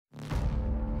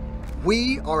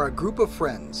We are a group of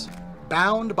friends,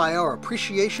 bound by our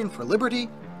appreciation for liberty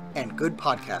and good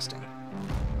podcasting.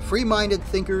 Free-minded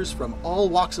thinkers from all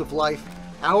walks of life,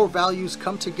 our values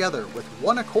come together with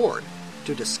one accord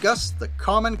to discuss the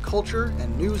common culture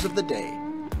and news of the day,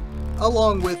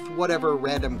 along with whatever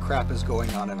random crap is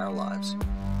going on in our lives.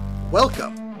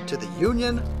 Welcome to the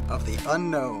Union of the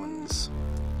Unknowns.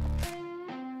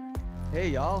 Hey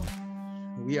y'all,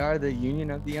 we are the Union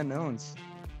of the Unknowns,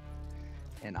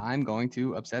 and I'm going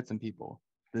to upset some people.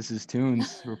 This is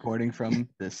Toons reporting from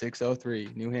the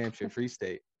 603 New Hampshire Free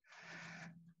State.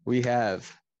 We have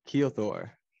Keelthor.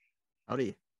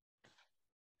 Howdy.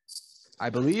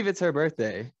 I believe it's her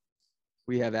birthday.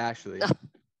 We have Ashley.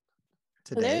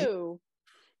 Today? Hello.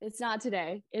 It's not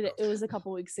today. It was a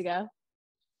couple weeks ago.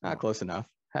 Not close enough.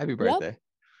 Happy birthday. Yep.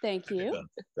 Thank you.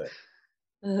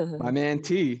 My man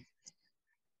T.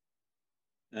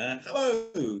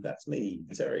 Hello, that's me,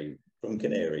 Terry from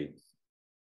Canary.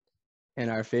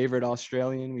 And our favorite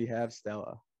Australian, we have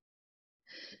Stella.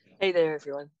 Hey there,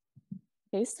 everyone.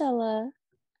 Hey, Stella.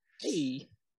 Hey.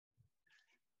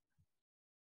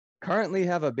 Currently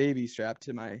have a baby strapped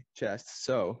to my chest,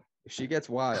 so if she gets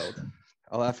wild,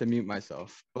 I'll have to mute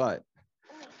myself. But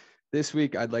this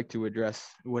week, I'd like to address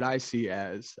what I see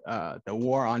as the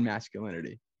war on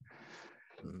masculinity.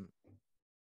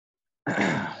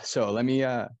 So let me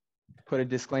put a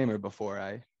disclaimer before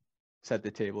I set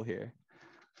the table here.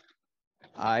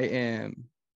 I am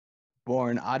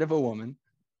born out of a woman.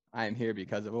 I am here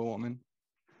because of a woman.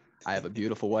 I have a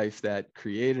beautiful wife that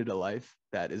created a life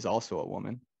that is also a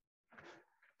woman.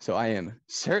 So I am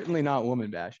certainly not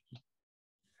woman bashing.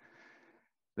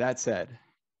 That said,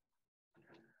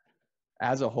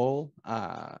 as a whole,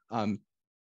 I'm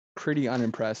pretty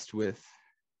unimpressed with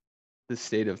the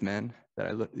state of men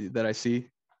that I see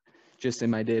just in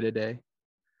my day-to-day.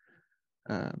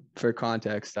 For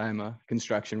context, I'm a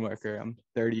construction worker. I'm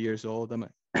 30 years old. I'm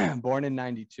born in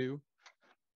 92.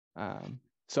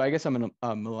 So I guess I'm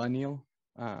a millennial.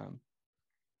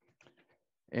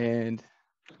 And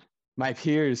my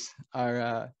peers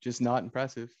are just not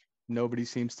impressive. Nobody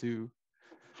seems to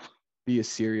be a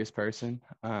serious person.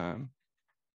 The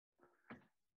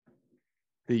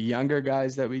younger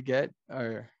guys that we get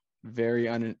are very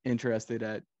uninterested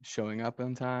at showing up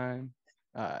on time,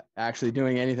 actually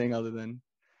doing anything other than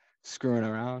screwing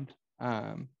around.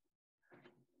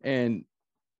 And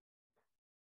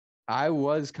I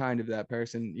was kind of that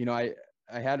person. You know, I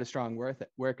had a strong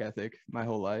work ethic my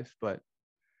whole life, but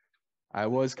I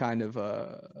was kind of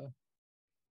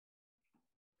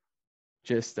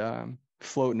just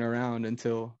floating around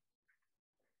until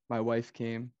my wife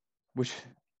came, which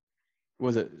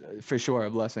was for sure a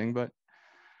blessing. But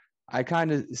I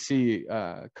kind of see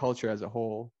culture as a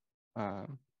whole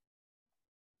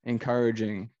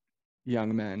encouraging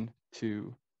young men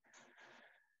to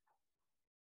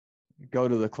go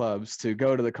to the clubs, to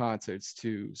go to the concerts,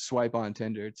 to swipe on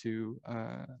Tinder, to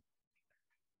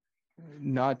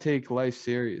not take life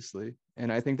seriously.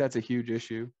 And I think that's a huge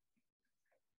issue.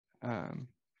 And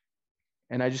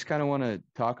I just kind of want to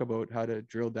talk about how to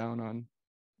drill down on,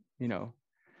 you know,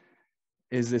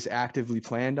 is this actively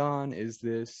planned on? Is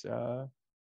this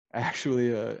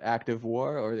actually an active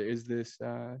war, or is this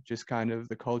just kind of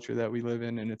the culture that we live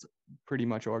in and it's pretty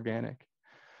much organic?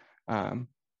 I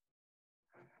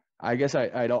guess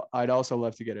I'd also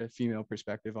love to get a female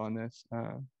perspective on this,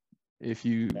 if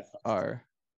you are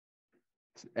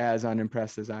as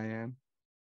unimpressed as I am.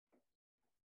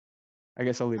 I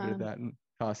guess I'll leave it at that and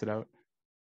toss it out.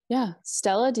 Yeah.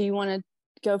 Stella, do you want to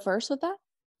go first with that?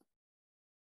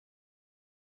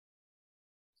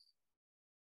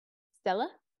 Stella?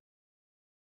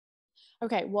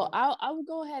 Okay, well, I will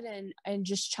go ahead and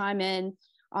just chime in.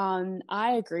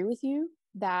 I agree with you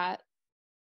that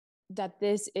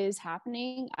this is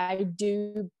happening. I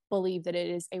do believe that it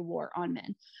is a war on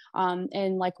men.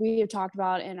 And like we have talked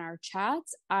about in our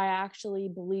chats, I actually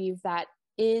believe that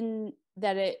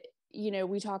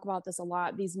we talk about this a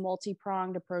lot, these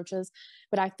multi-pronged approaches,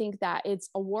 but I think that it's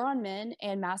a war on men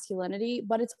and masculinity,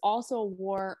 but it's also a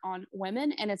war on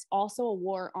women, and it's also a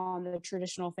war on the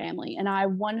traditional family. And I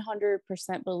 100%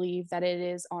 believe that it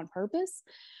is on purpose.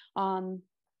 And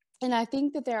I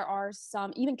think that there are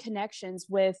some even connections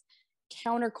with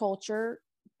counterculture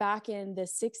back in the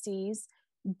 60s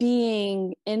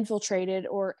being infiltrated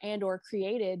or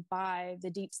created by the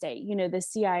deep state, the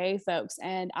CIA folks.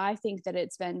 And I think that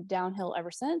it's been downhill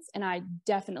ever since. And I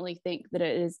definitely think that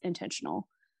it is intentional.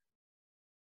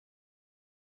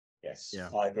 Yes, yeah.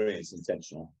 I agree. It's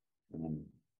intentional. I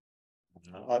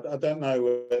don't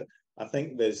know. I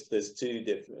think there's two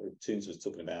different. Toons was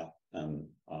talking about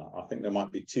I think there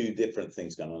might be two different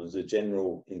things going on. There's a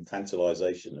general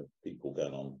infantilisation of people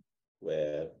going on,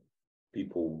 where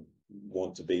people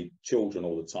want to be children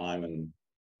all the time and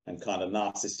kind of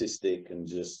narcissistic and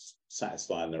just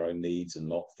satisfying their own needs and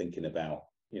not thinking about,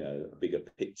 you know, a bigger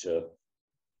picture,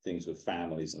 things with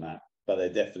families and that. But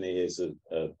there definitely is a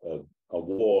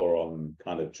war on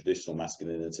kind of traditional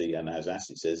masculinity and, as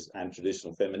Ashley says, and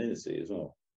traditional femininity as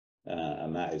well.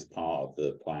 And that is part of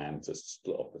the plan to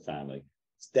split off the family.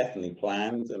 It's definitely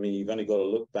planned. I mean, you've only got to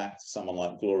look back to someone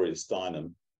like Gloria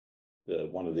Steinem,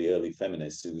 one of the early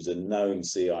feminists, who was a known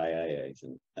CIA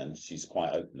agent, and she's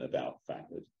quite open about the fact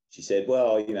that she said,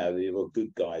 well, you know, there were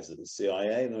good guys at the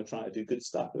CIA and they were trying to do good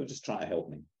stuff. They were just trying to help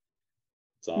me.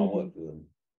 So I worked with them.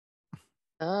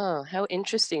 Oh, how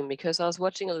interesting, because I was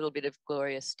watching a little bit of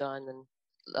Gloria Steinem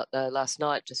last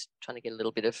night, just trying to get a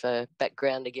little bit of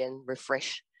background again,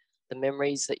 refresh the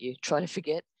memories that you try to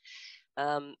forget.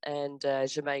 And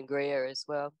Germaine Greer as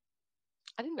well.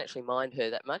 I didn't actually mind her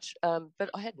that much, but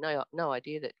I had no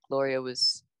idea that Gloria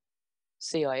was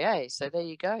CIA. So there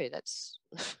you go. That's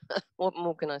what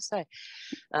more can I say?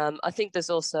 I think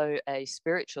there's also a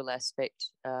spiritual aspect,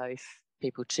 if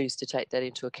people choose to take that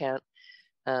into account,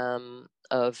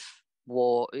 of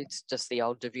war. It's just the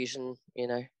old division, you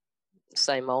know,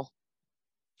 same old.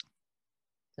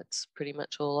 That's pretty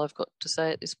much all I've got to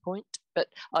say at this point. But,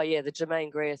 oh yeah, the Germaine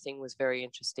Greer thing was very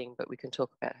interesting, but we can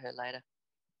talk about her later.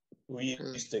 We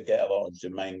used to get a lot of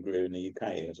Germaine Greer in the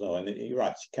UK as well. And you're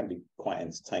right, she can be quite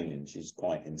entertaining. She's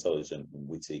quite intelligent and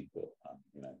witty, but,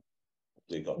 you know.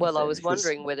 Well, I was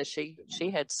wondering whether she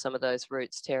had some of those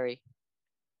roots, Terry.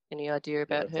 Any idea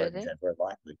about her there? Very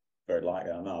likely. Very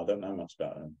likely. No, I don't know much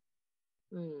about her.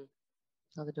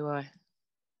 Neither do I.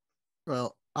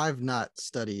 Well, I've not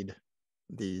studied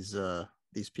these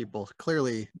people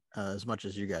clearly as much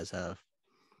as you guys have,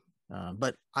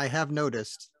 but I have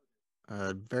noticed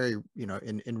very, you know,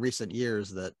 in recent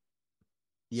years that,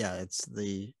 yeah, it's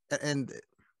and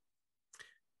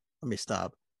let me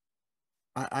stop.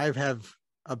 I have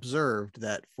observed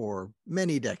that for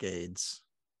many decades,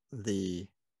 the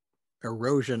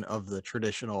erosion of the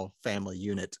traditional family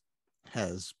unit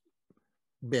has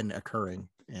been occurring,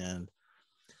 and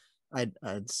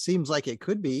it seems like it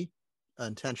could be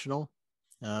intentional.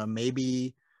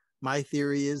 Maybe my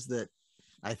theory is that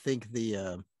I think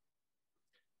the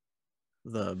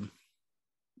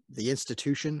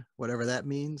institution, whatever that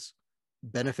means,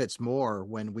 benefits more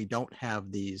when we don't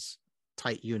have these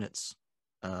tight units,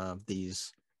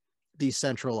 these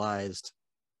decentralized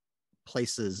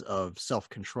places of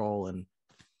self-control and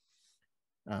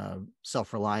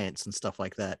self-reliance and stuff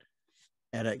like that.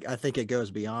 And I think it goes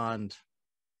beyond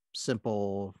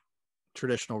simple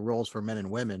traditional roles for men and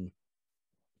women.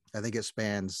 I think it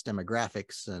spans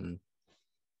demographics, and,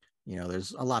 you know,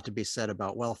 there's a lot to be said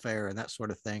about welfare and that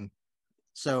sort of thing.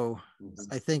 So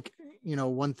I think, you know,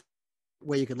 one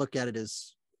way you could look at it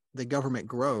is the government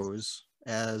grows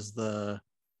as the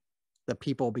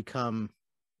people become,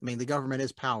 I mean, the government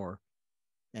is power.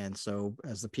 And so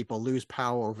as the people lose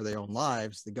power over their own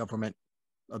lives, the government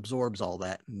absorbs all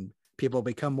that, and people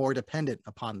become more dependent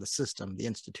upon the system, the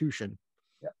institution.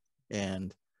 Yeah.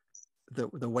 And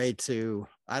the way to,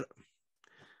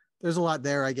 there's a lot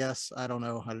there, I guess. I don't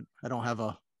know. I don't have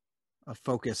a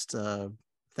focused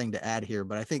thing to add here,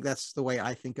 but I think that's the way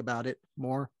I think about it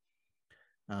more.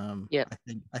 Yeah.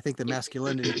 I think the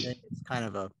masculinity thing is kind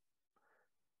of a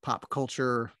pop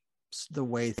culture, the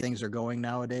way things are going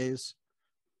nowadays.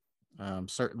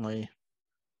 Certainly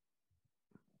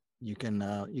you can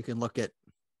look at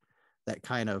that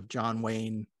kind of John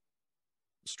Wayne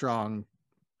strong,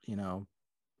 you know,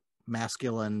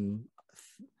 masculine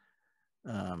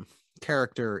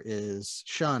character is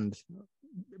shunned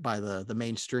by the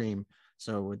mainstream.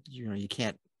 So, you know, you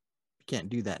can't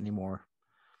do that anymore.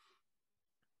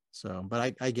 So,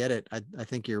 but I get it. I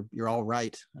think you're all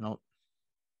right.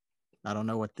 I don't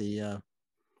know what the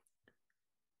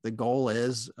goal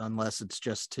is, unless it's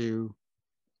just to,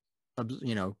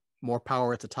 you know, more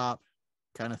power at the top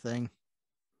kind of thing.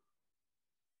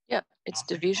 Yeah, it's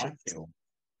division.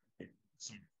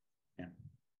 Yeah.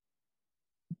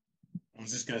 I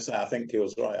was just going to say, I think he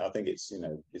was right. I think it's, you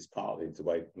know, it's partly the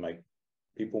way to make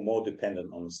people more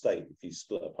dependent on the state. If you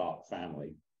split apart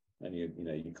family and you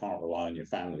know, you can't rely on your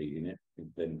family unit,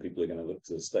 then people are going to look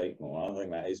to the state more. I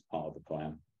think that is part of the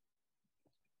plan.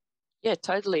 Yeah,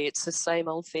 totally. It's the same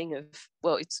old thing of,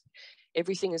 well, it's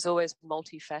everything is always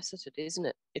multifaceted, isn't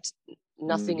it? It's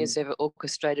nothing is ever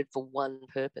orchestrated for one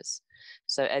purpose.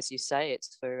 So as you say,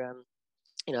 it's for,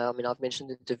 you know, I mean, I've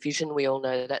mentioned the division. We all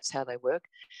know that's how they work.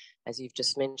 As you've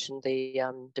just mentioned, the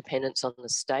dependence on the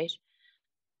state.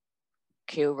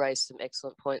 Keel raised some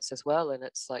excellent points as well, and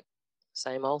it's like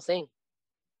same old thing.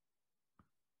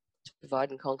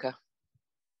 Divide and conquer.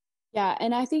 Yeah,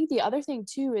 and I think the other thing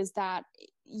too is that,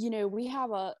 you know, we have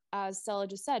as Stella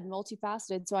just said,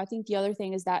 multifaceted. So I think the other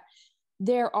thing is that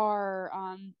there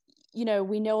are, you know,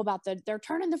 we know about they're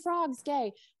turning the frogs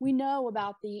gay. We know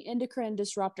about the endocrine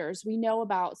disruptors. We know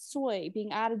about soy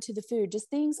being added to the food, just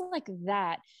things like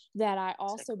that, that I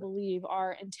also believe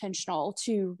are intentional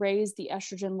to raise the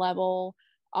estrogen level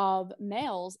of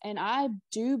males. And I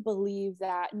do believe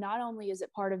that not only is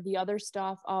it part of the other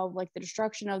stuff of like the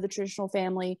destruction of the traditional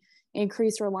family,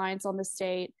 increased reliance on the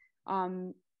state,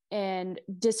 and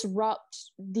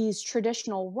disrupt these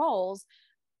traditional roles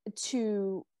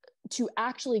to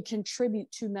actually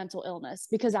contribute to mental illness.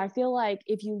 Because I feel like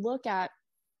if you look at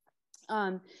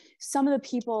some of the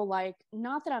people, like,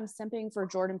 not that I'm simping for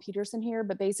Jordan Peterson here,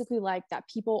 but basically like that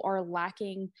people are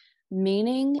lacking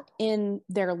meaning in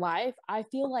their life. I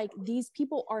feel like these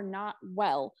people are not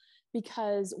well,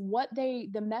 because the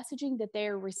messaging that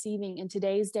they're receiving in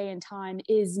today's day and time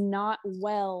is not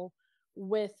well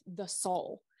with the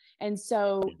soul. And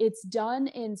so it's done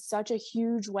in such a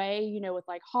huge way, you know, with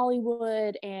like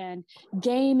Hollywood and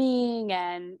gaming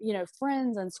and, you know,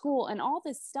 friends and school and all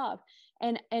this stuff.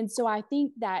 And so I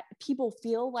think that people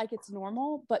feel like it's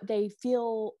normal, but they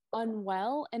feel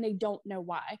unwell and they don't know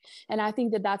why. And I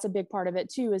think that that's a big part of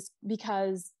it too, is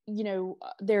because, you know,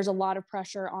 there's a lot of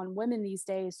pressure on women these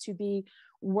days to be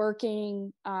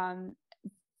working,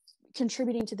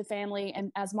 contributing to the family.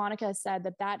 And as Monica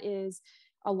said, that is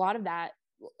a lot of that,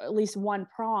 at least one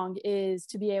prong, is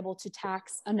to be able to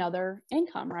tax another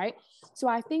income, right? So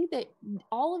I think that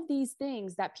all of these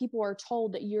things that people are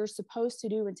told that you're supposed to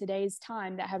do in today's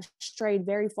time that have strayed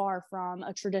very far from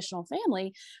a traditional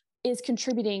family is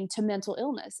contributing to mental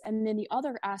illness. And then the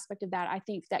other aspect of that, I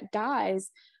think that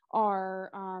guys are,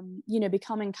 you know,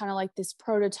 becoming kind of like this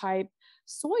prototype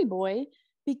soy boy,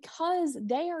 because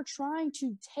they are trying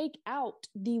to take out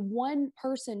the one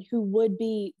person who would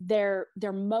be their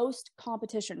most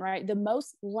competition, right? The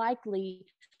most likely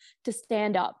to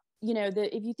stand up. You know,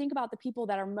 if you think about the people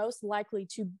that are most likely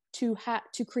to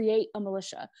create a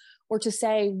militia, or to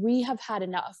say, we have had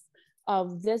enough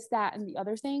of this, that, and the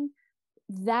other thing,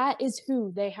 that is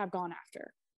who they have gone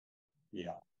after.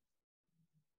 Yeah.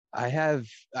 I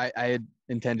had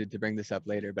intended to bring this up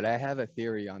later, but I have a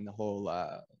theory on the whole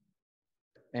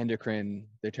endocrine,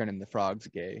 they're turning the frogs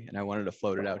gay, and I wanted to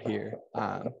float it out here.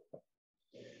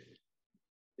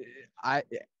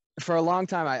 For a long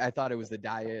time, I thought it was the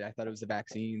diet, I thought it was the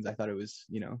vaccines, I thought it was,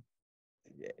 you know,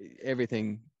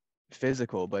 everything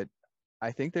physical, but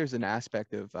I think there's an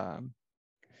aspect of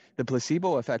the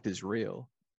placebo effect is real.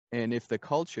 And if the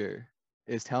culture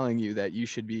is telling you that you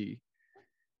should be,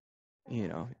 you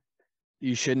know,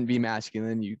 you shouldn't be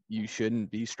masculine, you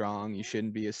shouldn't be strong, you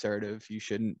shouldn't be assertive, you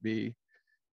shouldn't be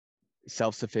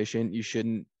self-sufficient, you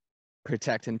shouldn't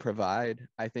protect and provide,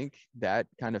 I think that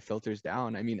kind of filters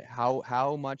down. I mean,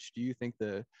 how much do you think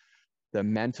the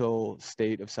mental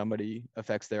state of somebody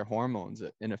affects their hormones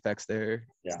and affects their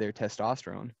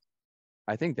testosterone?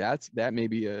 I think that may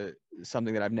be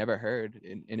something that I've never heard,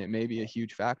 and it may be a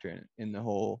huge factor in the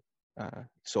whole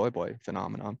soy boy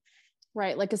phenomenon.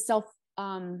 Right, like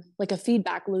like a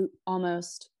feedback loop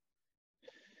almost.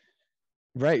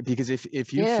 Right, because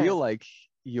if you feel like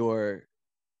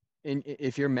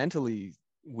if you're mentally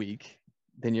weak,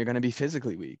 then you're going to be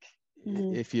physically weak.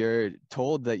 Mm-hmm. If you're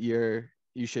told that you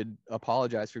should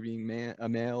apologize for being a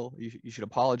male, you should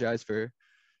apologize for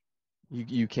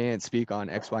you can't speak on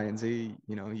X, Y, and Z,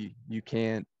 you know, you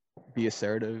can't be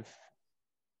assertive,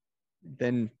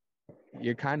 then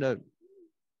you're kind of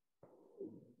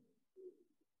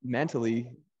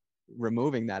mentally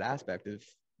removing that aspect of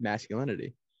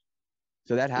masculinity.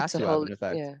 So that has to have an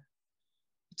effect. Yeah.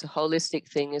 It's a holistic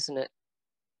thing, isn't it?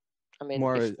 I mean,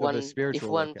 if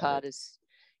one part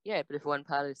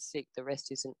is sick, the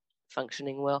rest isn't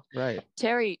functioning well. Right.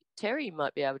 Terry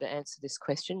might be able to answer this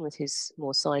question with his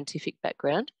more scientific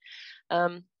background.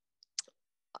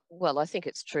 Well, I think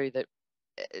it's true that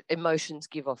emotions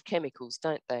give off chemicals,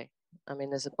 don't they? I mean,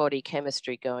 there's a body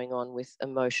chemistry going on with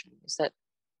emotion. Is that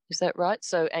right?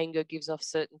 So anger gives off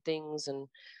certain things, and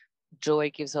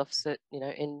joy gives off certain, you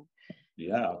know,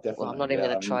 yeah, definitely. Well, I'm not even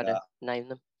going to try to name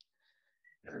them.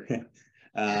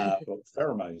 Well,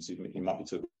 pheromones you might be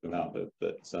talking about,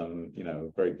 but you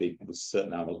know, very big with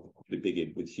certain animals, probably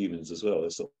big with humans as well.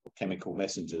 There's sort of chemical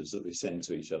messengers that we send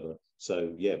to each other.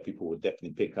 So yeah, people would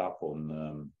definitely pick up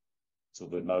on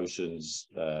sort of emotions.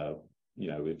 You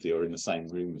know, if you're in the same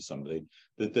room with somebody,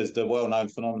 there's the well-known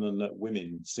phenomenon that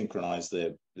women synchronize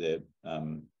their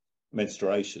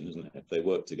menstruation, isn't it? If they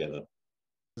work together.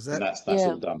 Is And that that's Yeah.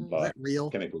 all done is by that real?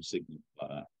 chemical signals like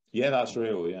that. Yeah, that's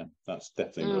real. Yeah, that's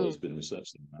definitely real. There's been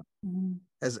research on that. Mhm.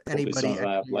 Has Probably some anybody of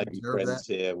our actually lady observed that friends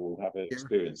here will have here?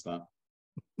 experienced that.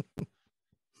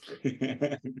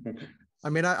 I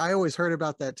mean, I always heard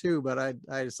about that too, but I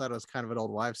just thought it was kind of an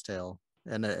old wives' tale.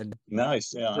 And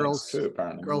Nice, yeah, it's girls true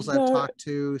apparently. girls I've talked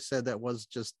to said that was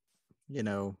just, you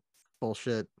know,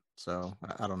 bullshit. So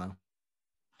I don't know.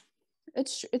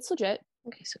 It's legit.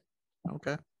 Okay, so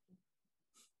Okay.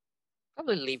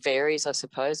 probably varies, I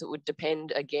suppose. It would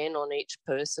depend again on each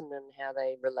person and how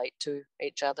they relate to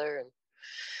each other. And I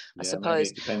Yeah, maybe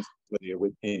suppose, it depends whether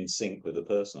you're in sync with the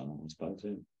person, I suppose,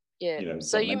 too. yeah. You know,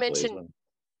 So you mentally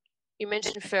as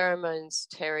mentioned well. pheromones,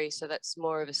 Terry. So that's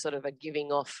more of a sort of a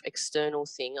giving off external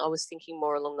thing. I was thinking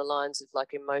more along the lines of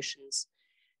like emotions.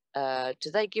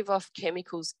 Do they give off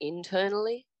chemicals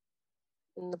internally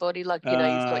in the body? Like, you know,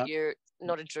 you've got your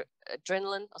not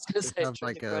adrenaline. I was going to say Have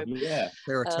like a adrenochrome. Yeah,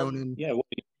 serotonin. yeah. Well,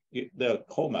 they're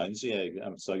hormones, yeah.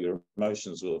 So your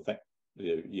emotions will affect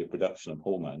your production of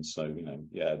hormones. So, you know,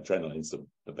 yeah, adrenaline's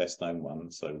the best known one.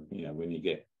 So, you know, when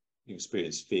you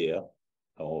experience fear,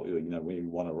 or, you know, when you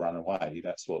want to run away,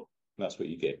 that's what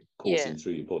you get coursing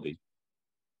through your body,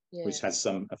 Yeah. which has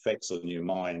some effects on your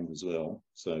mind as well.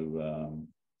 So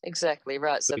Exactly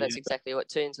right. So but that's yeah, exactly what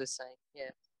Toons was saying.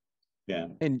 Yeah. yeah.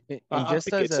 And I just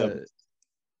think as it's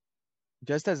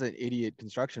just as an idiot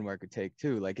construction worker take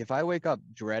too, like if I wake up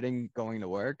dreading going to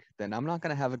work, then I'm not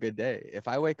gonna have a good day. If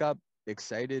I wake up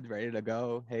excited, ready to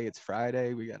go, hey, it's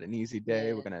Friday, we got an easy day,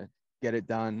 Yeah. we're gonna get it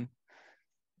done,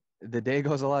 the day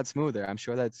goes a lot smoother. I'm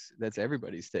sure that's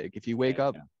everybody's take. If you wake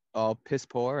up all piss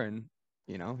poor, and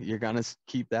you know, you're gonna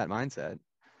keep that mindset.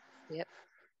 Yep.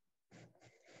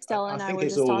 Stella I and I think were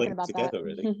it's just all talking linked about that. together,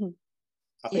 really.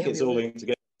 I think Yeah, it's we all were. linked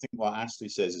together. I think what Ashley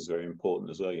says is very important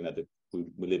as well. You know, that we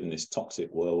live in this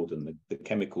toxic world, and the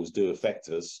chemicals do affect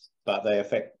us, but they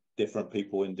affect different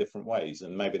people in different ways.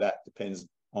 And maybe that depends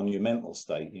on your mental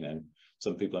state. You know,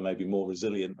 some people are maybe more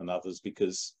resilient than others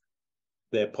because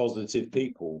they're positive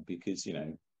people, because, you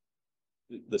know,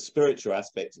 the spiritual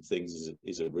aspect of things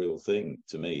is a real thing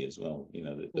to me as well. You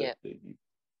know,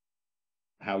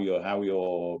 how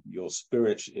you're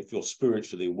spiritual, if you're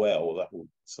spiritually well, that will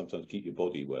sometimes keep your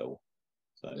body well.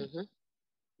 So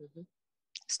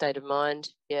State of mind,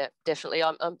 yeah, definitely.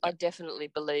 I definitely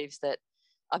believe that.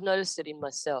 I've noticed it in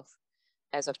myself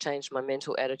as I've changed my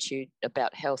mental attitude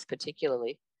about health,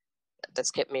 particularly.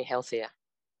 That's kept me healthier,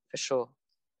 for sure.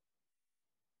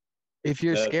 If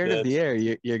you're scared of the air,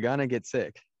 you're gonna get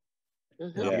sick.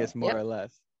 I guess more or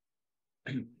less.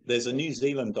 There's a New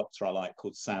Zealand doctor I like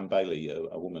called Sam Bailey,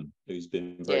 a woman who's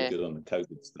been very good on the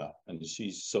COVID stuff, and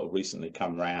she's sort of recently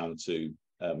come round to.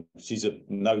 She's a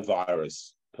no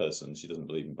virus person. She doesn't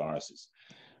believe in viruses.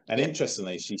 And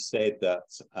interestingly, she said that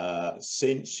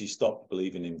since she stopped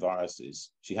believing in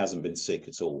viruses, she hasn't been sick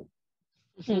at all.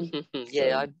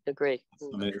 Yeah, I agree.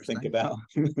 Something to think about.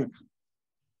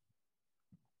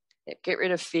 Yeah, get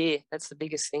rid of fear. That's the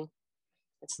biggest thing.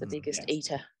 That's the biggest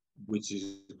eater. Which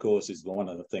is, of course, is one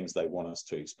of the things they want us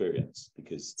to experience,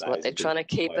 because that's what they're trying to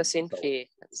keep us in fear.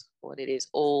 That's what it is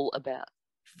all about.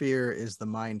 Fear is the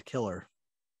mind killer.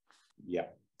 Yeah.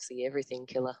 It's the everything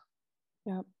killer.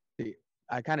 Yep.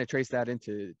 I kind of trace that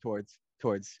into towards,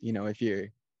 you know, if you're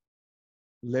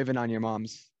living in your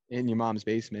mom's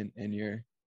basement, and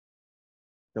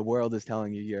the world is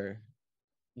telling you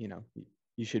you know,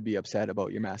 you should be upset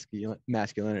about your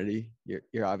masculinity.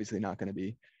 You're obviously not going to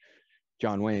be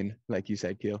John Wayne, like you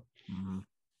said, Keel. Mm-hmm.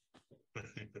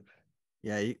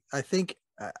 Yeah, I think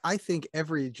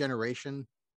every generation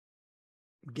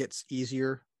gets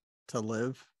easier to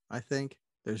live. I think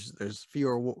there's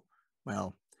fewer,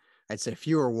 well, I'd say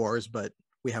fewer wars, but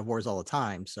we have wars all the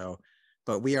time. So,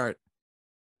 but we are,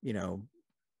 you know,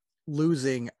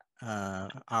 losing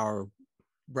our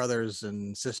brothers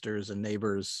and sisters and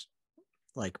neighbors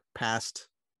like past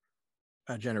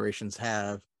generations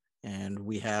have, and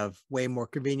we have way more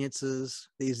conveniences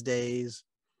these days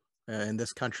in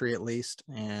this country, at least.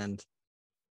 And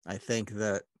I think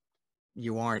that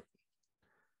you aren't,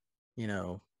 you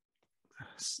know,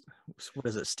 what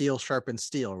is it? Steel sharpens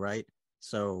steel, right?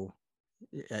 So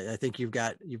I think you've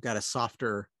got a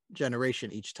softer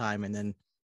generation each time, and then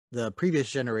the previous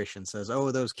generation says, "Oh,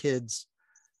 those kids,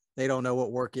 they don't know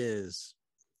what work is,"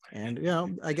 and you know,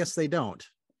 I guess they don't.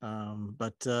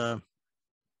 But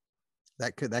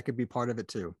that could be part of it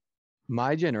too.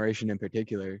 My generation in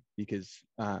particular, because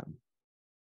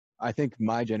I think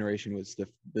my generation was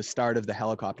the start of the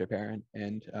helicopter parent,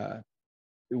 and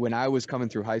when I was coming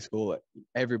through high school,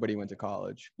 everybody went to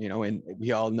college, you know, and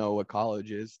we all know what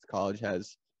college is. College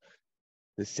has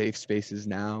the safe spaces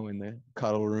now and the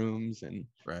cuddle rooms. And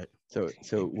Right. so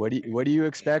what do you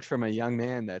expect from a young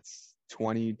man that's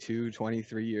 22,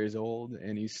 23 years old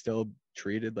and he's still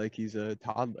treated like he's a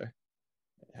toddler?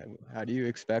 How do you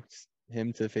expect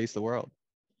him to face the world?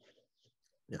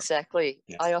 Exactly.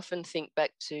 Yes. I often think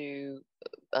back to,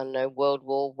 I don't know, World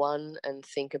War One, and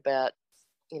think about,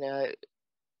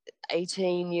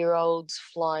 18-year-olds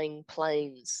flying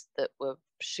planes that were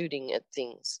shooting at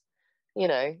things.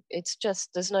 It's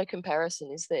just, there's no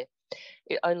comparison, is there?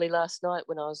 Only last night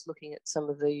when I was looking at some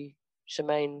of the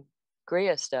Germaine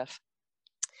Greer stuff,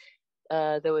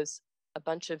 there was a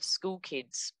bunch of school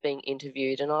kids being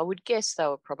interviewed, and I would guess they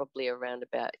were probably around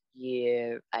about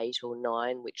year 8 or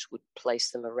 9, which would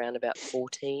place them around about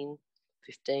 14,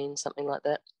 15, something like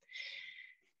that.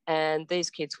 And these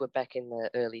kids were back in the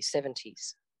early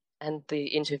 70s. And the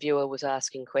interviewer was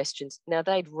asking questions. Now,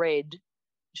 they'd read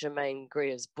Germaine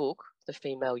Greer's book, The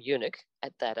Female Eunuch,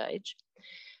 at that age.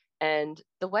 And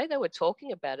the way they were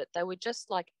talking about it, they were just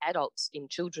like adults in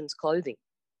children's clothing.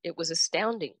 It was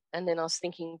astounding. And then I was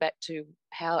thinking back to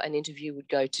how an interview would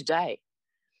go today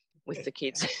with the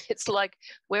kids. It's like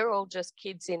we're all just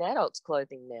kids in adults'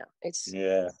 clothing now.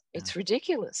 It's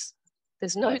ridiculous.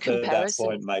 There's no comparison.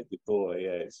 That point made before.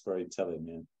 Yeah, it's very telling.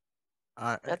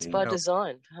 Yeah, that's by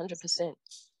design, 100%.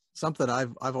 Something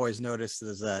I've always noticed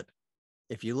is that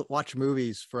if you watch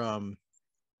movies from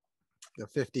the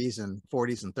 50s and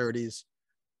 40s and 30s,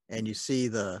 and you see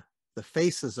the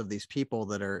faces of these people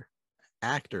that are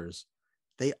actors,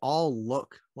 they all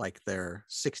look like they're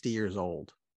 60 years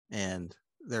old and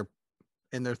they're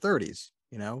in their 30s,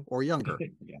 or younger.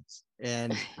 Yes.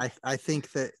 And I think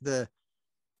that the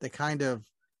kind of,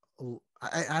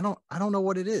 I don't know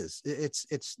what it is.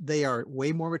 It's they are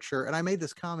way more mature. And I made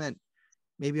this comment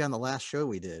maybe on the last show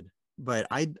we did, but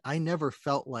I never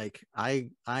felt like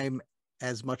I'm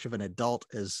as much of an adult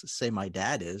as, say, my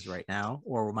dad is right now,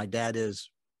 or my dad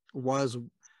was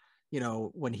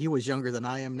when he was younger than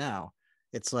I am now.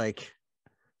 It's like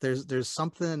there's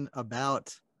something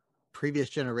about previous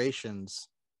generations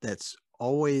that's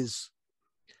always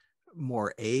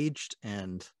more aged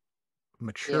and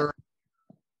mature. Yeah.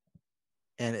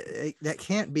 And that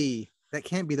can't be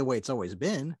the way it's always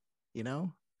been.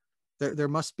 There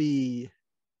must be,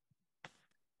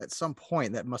 at some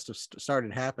point, that must have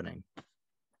started happening.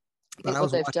 But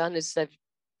what they've done is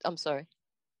I'm sorry.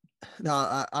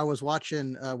 No, I was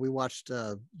watching. We watched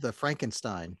the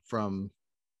Frankenstein from,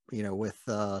 with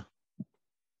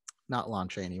not Lon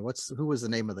Chaney. Who was the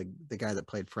name of the guy that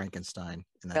played Frankenstein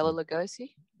in that Bela movie? Lugosi?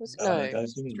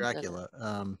 Dracula.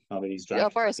 He's Dracula.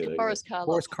 Boris Karloff.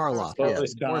 Boris Karloff.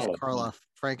 Boris Karloff.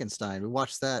 Frankenstein. We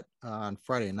watched that on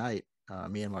Friday night.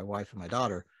 Me and my wife and my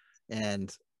daughter,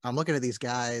 and I'm looking at these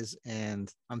guys, and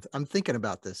I'm thinking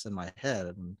about this in my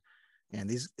head, and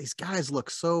these guys look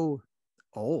so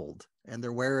old, and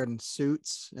they're wearing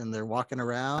suits and they're walking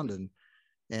around, and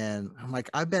I'm like,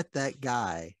 I bet that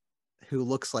guy who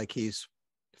looks like he's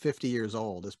 50 years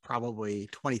old is probably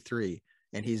 23,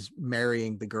 and he's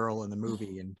marrying the girl in the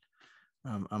movie. And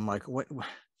I'm like, what?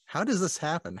 How does this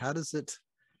happen? How does it?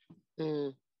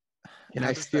 Can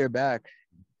I steer back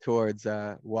towards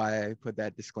why I put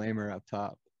that disclaimer up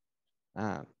top?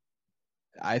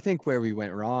 I think where we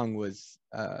went wrong was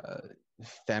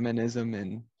feminism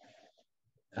and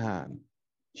how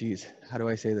do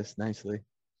I say this nicely?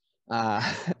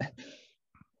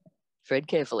 Tread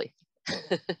carefully.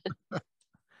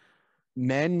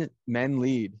 Men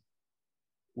lead.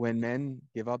 When men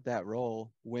give up that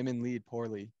role, women lead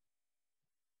poorly.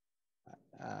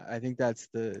 I think that's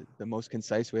the most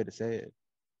concise way to say it.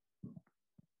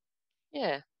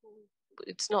 Yeah,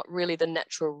 it's not really the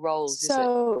natural roles, is it?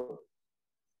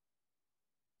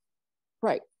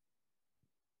 Right.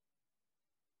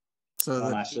 So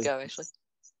you go, Ashley.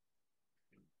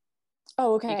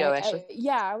 Oh, okay. You go, Ashley.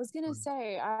 I was gonna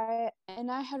say I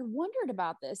had wondered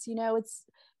about this.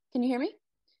 Can you hear me?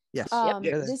 Yes.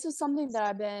 This is something that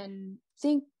I've been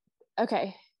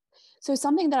So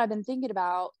something that I've been thinking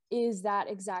about is that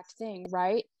exact thing,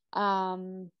 right?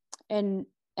 And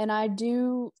I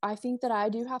think that I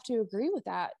do have to agree with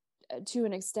that to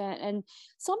an extent. And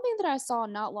something that I saw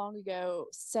not long ago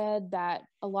said that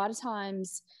a lot of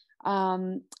times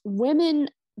women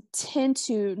tend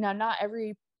to, now not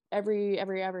every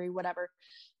whatever,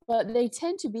 but they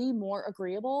tend to be more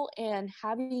agreeable and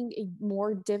having a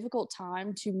more difficult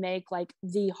time to make like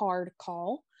the hard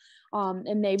call.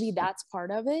 And maybe that's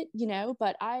part of it,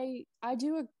 but I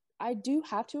do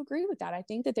have to agree with that. I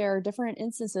think that there are different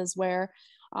instances where,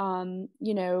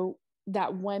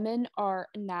 that women are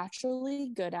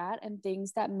naturally good at and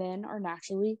things that men are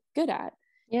naturally good at.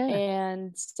 Yeah,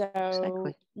 And so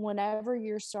exactly. whenever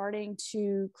you're starting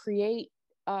to create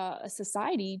a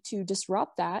society to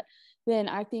disrupt that, then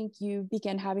I think you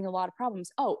begin having a lot of problems.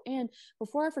 Oh, and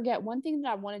before I forget, one thing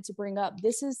that I wanted to bring up,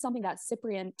 this is something that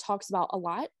Cyprian talks about a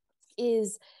lot,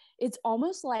 is it's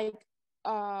almost like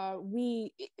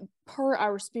we, per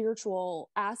our spiritual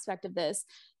aspect of this,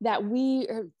 that we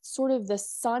are sort of, the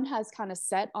sun has kind of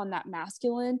set on that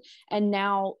masculine, and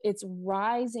now it's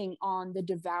rising on the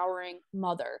devouring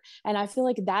mother. And I feel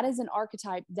like that is an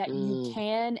archetype that you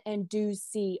can and do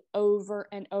see over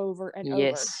and over and over.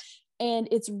 Yes. And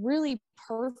it's really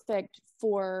perfect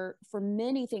for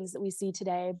many things that we see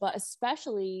today, but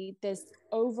especially this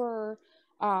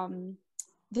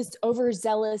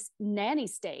overzealous nanny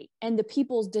state and the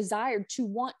people's desire to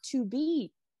want to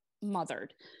be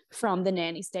mothered from the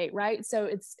nanny state, right? So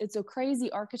it's a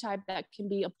crazy archetype that can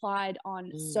be applied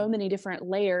on so many different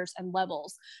layers and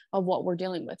levels of what we're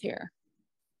dealing with here.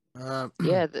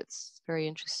 Yeah, that's very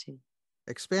interesting.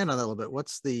 Expand on that a little bit.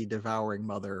 What's the devouring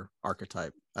mother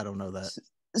archetype? I don't know that.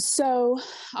 So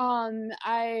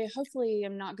I hopefully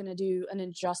am not going to do an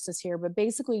injustice here, but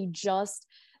basically just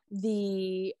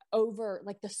the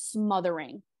like the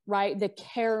smothering, right? The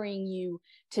carrying you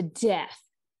to death,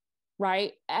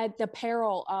 right? At the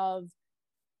peril of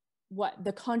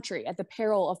the country, at the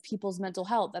peril of people's mental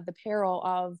health, at the peril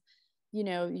of,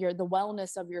 the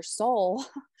wellness of your soul,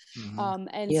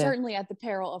 and certainly at the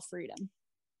peril of freedom.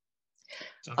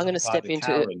 I'm going to step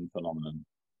into it. Phenomenon.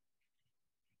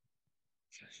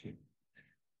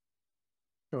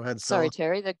 Go ahead. Sorry,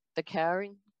 Terry, the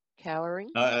cowering.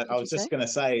 I was just going to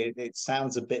say it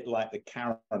sounds a bit like the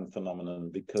Karen phenomenon,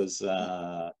 because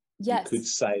you could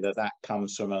say that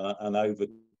comes from an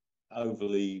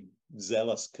overly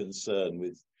zealous concern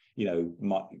with, I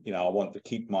want to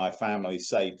keep my family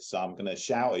safe, so I'm going to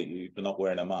shout at you for not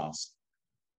wearing a mask.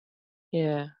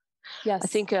 Yeah. Yes. I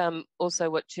think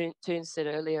also what Toon said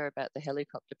earlier about the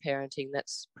helicopter parenting,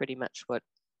 that's pretty much what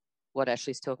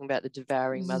Ashley's talking about, the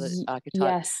devouring mother archetype.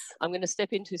 Yes. I'm going to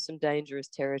step into some dangerous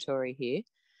territory here.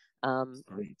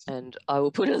 And I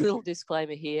will put a little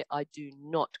disclaimer here. I do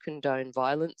not condone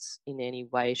violence in any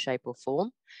way, shape or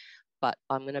form, but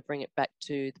I'm going to bring it back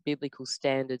to the biblical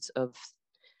standards of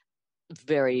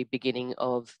very beginning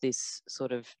of this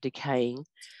sort of decaying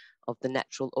of the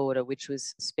natural order, which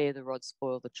was spare the rod,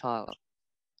 spoil the child.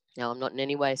 Now, I'm not in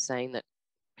any way saying that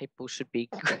people should be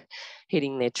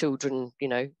hitting their children,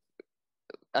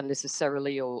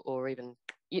 unnecessarily or even,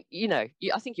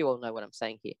 I think you all know what I'm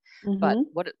saying here. But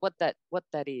what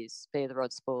that is, spare the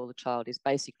rod, spoil the child, is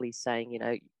basically saying,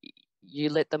 you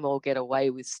let them all get away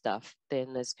with stuff,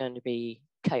 then there's going to be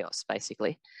chaos,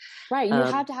 basically. Right. You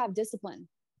have to have discipline.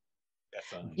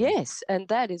 Definitely. Yes, and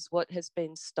that is what has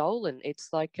been stolen. It's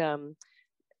like,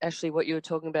 Ashley, what you were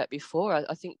talking about before.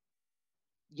 I think,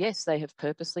 yes, they have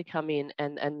purposely come in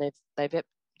and they,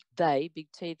 big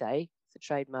T, they, the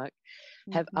trademark,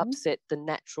 have upset the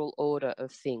natural order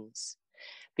of things.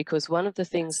 Because one of the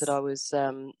things that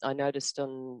I noticed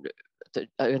on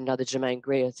another Germaine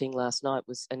Greer thing last night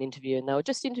was an interview, and they were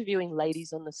just interviewing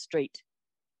ladies on the street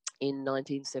in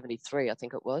 1973, I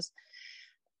think it was.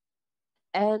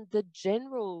 And the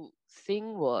general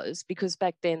thing was, because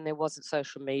back then there wasn't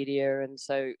social media, and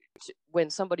so when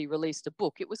somebody released a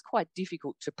book, it was quite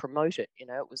difficult to promote it.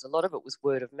 A lot of it was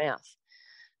word of mouth.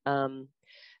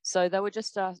 So they were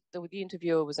just the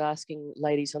interviewer was asking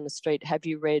ladies on the street, "Have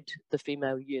you read The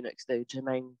Female Eunuchs," the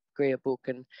Germaine Greer book,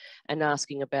 and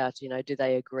asking about, do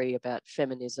they agree about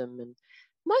feminism? And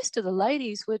most of the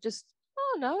ladies were just,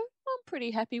 "Oh no, I'm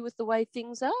pretty happy with the way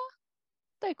things are."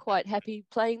 They're quite happy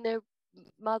playing their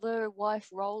mother, wife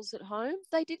roles at home.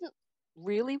 They didn't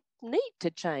really need to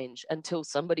change until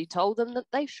somebody told them that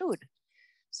they should.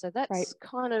 So that's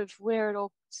kind of where it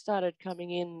all started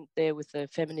coming in there with the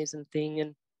feminism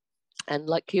thing. And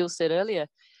like Keel said earlier,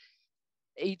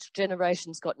 each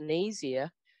generation's gotten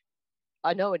easier.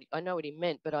 I know what he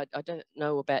meant, but I don't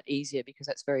know about easier, because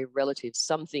that's very relative.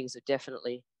 Some things have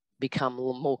definitely become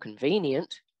more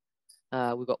convenient.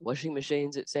 We've got washing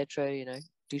machines, etc.,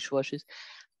 dishwashers.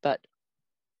 But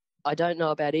I don't know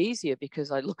about easier,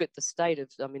 because I look at the state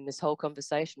of, this whole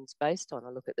conversation is based on, I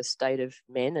look at the state of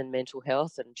men and mental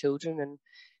health and children, and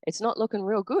it's not looking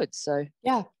real good. So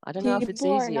yeah, I don't know if it's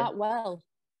easier. People are not well.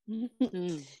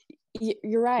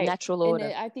 You're right. Natural order.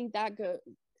 And I think that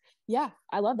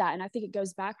I love that. And I think it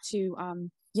goes back to,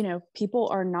 people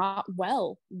are not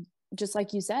well, just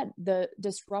like you said, the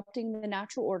disrupting the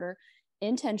natural order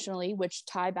intentionally, which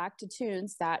tie back to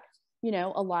Toons that,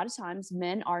 a lot of times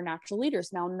men are natural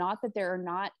leaders. Now, not that there are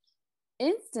not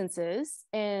instances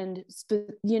and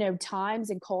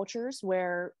times and cultures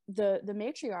where the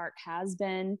matriarch has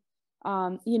been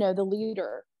the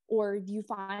leader, or you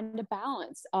find a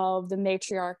balance of the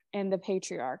matriarch and the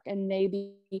patriarch. And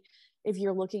maybe if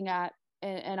you're looking at,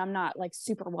 and I'm not like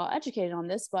super well educated on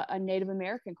this, but a Native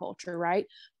American culture, right?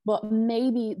 But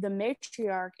maybe the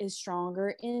matriarch is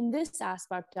stronger in this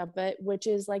aspect of it, which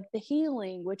is like the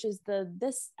healing, which is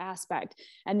this aspect.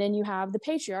 And then you have the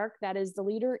patriarch that is the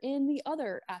leader in the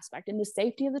other aspect, in the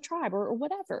safety of the tribe, or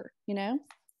whatever, Yes,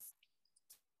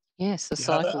 the Yeah,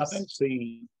 cycles.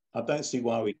 I don't see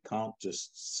why we can't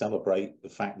just celebrate the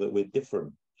fact that we're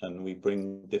different and we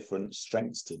bring different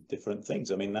strengths to different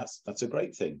things. I mean, that's a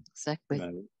great thing. Exactly.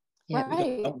 Yeah,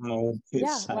 right. we don't want all the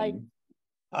same.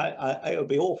 Like, it would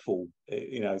be awful,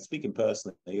 speaking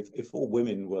personally, if all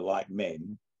women were like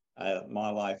men, my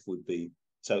life would be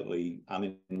totally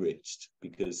unenriched,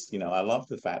 because, I love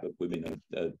the fact that women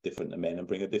are different than men and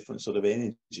bring a different sort of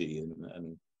energy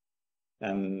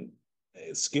and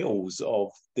skills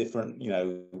of different,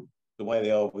 the way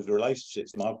they are with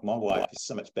relationships. My wife is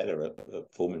so much better at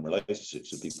forming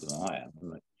relationships with people than I am.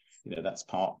 And, that's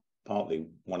partly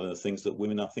one of the things that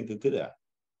women, I think, are good at.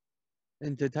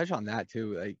 And to touch on that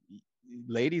too, like,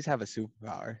 ladies have a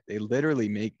superpower. They literally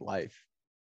make life.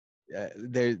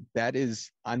 That is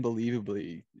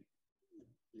unbelievably,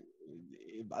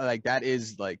 like, that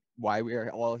is like why we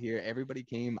are all here. Everybody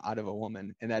came out of a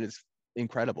woman, and that is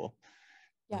incredible.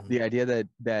 Yeah. The idea that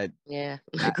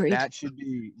agreed. that should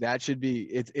be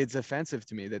it's offensive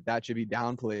to me that should be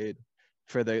downplayed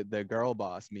for the girl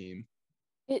boss meme.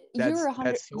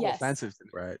 That's so offensive to me.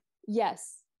 Right.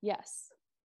 Yes.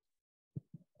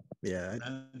 Yeah.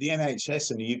 The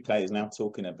NHS in the UK is now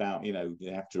talking about, you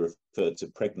have to refer to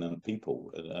pregnant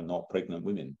people and not pregnant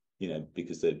women,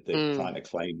 because they're trying to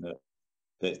claim that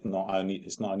it's not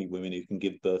only women who can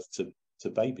give birth to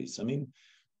babies. I mean,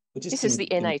 this is the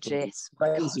NHS.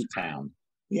 Crazy town.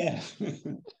 Yeah.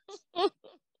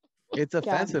 It's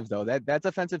offensive though. That's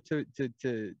offensive to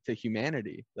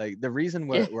humanity. Like, the reason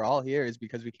we're all here is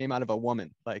because we came out of a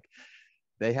woman. Like,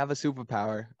 they have a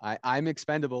superpower. I'm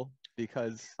expendable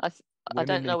because I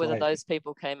don't know whether those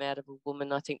people came out of a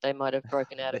woman. I think they might have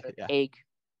broken out of an egg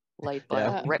laid by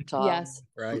a reptile. Yes.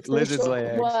 Right. Lizards lay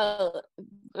eggs. Well,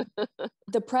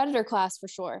 the predator class for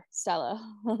sure, Stella.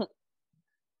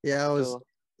 Yeah,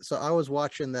 I was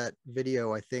watching that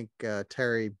video. I think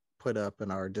Terry put up in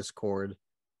our Discord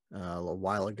a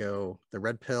while ago. The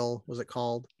Red Pill, was it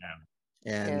called?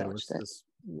 Yeah. And there was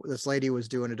this lady was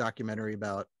doing a documentary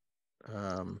about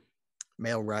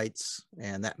male rights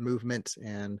and that movement,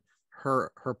 and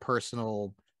her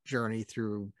personal journey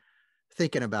through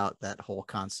thinking about that whole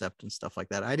concept and stuff like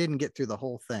that. I didn't get through the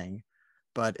whole thing,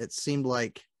 but it seemed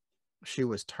like she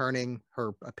was turning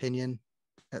her opinion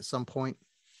at some point.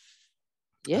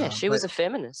 Yeah, she was a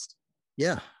feminist.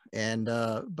 Yeah, and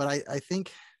but I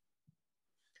think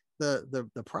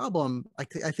the problem,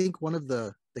 I think one of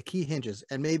the key hinges,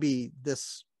 and maybe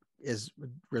this is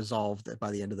resolved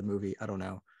by the end of the movie, I don't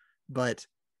know, but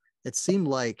it seemed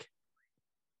like,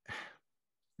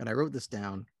 and I wrote this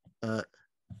down,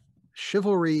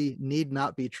 chivalry need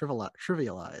not be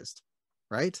trivialized,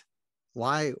 right?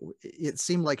 Why it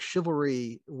seemed like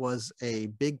chivalry was a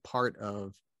big part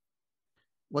of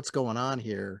what's going on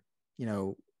here,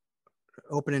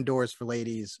 opening doors for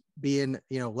ladies, being,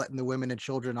 letting the women and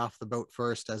children off the boat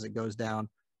first as it goes down,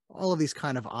 all of these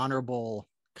kind of honorable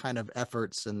kind of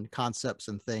efforts and concepts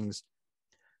and things.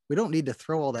 We don't need to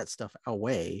throw all that stuff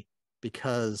away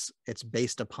because it's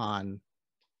based upon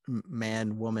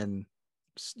man, woman,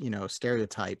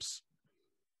 stereotypes.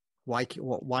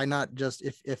 Why not just,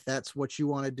 if that's what you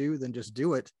want to do, then just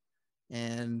do it.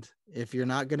 And if you're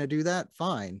not going to do that,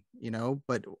 fine,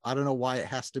 but I don't know why it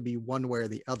has to be one way or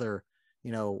the other.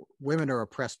 Women are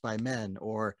oppressed by men,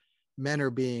 or men are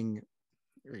being,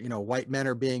 white men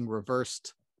are being reverse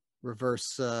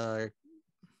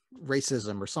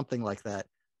racism or something like that.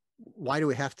 Why do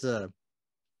we have to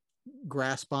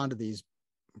grasp onto these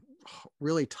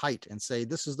really tight and say,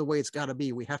 this is the way it's got to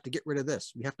be? We have to get rid of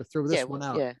this. We have to throw this one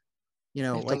out. Yeah.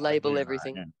 Like to label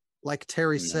everything. Like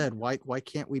Terry said, why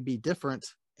can't we be different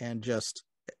and just,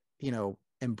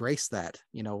 embrace that?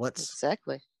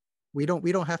 Exactly. We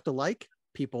don't have to like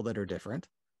people that are different,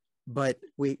 but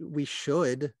we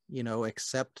should,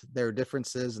 accept their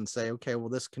differences and say, okay, well,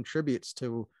 this contributes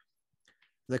to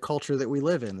the culture that we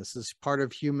live in. This is part of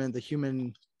the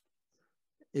human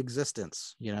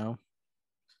existence,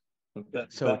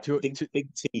 So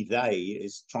big T, they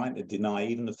is trying to deny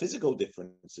even the physical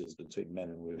differences between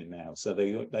men and women now. So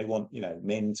they want,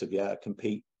 men to be able to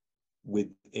compete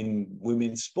in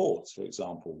women's sports, for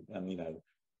example. And,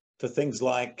 for things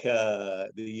like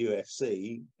the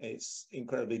UFC, it's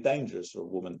incredibly dangerous for a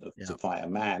woman to fight a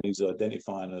man who's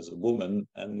identifying as a woman.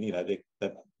 And,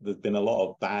 there's been a lot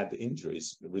of bad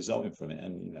injuries resulting from it.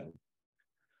 And,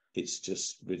 it's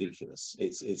just ridiculous.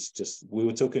 It's just, we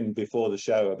were talking before the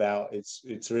show about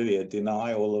it's really a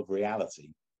denial of reality.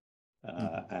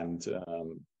 And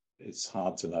it's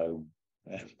hard to know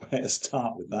where to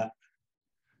start with that.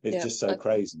 It's just so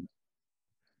crazy.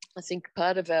 I think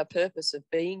part of our purpose of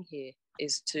being here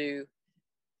is to,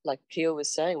 like Keel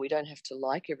was saying, we don't have to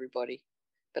like everybody,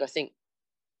 but I think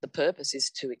the purpose is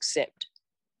to accept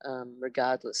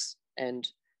regardless, and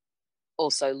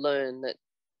also learn that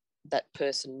that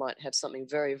person might have something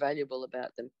very valuable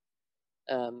about them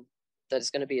that is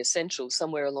going to be essential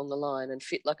somewhere along the line and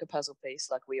fit like a puzzle piece,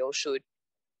 like we all should.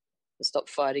 Stop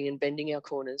fighting and bending our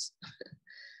corners.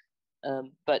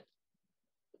 But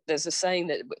there's a saying,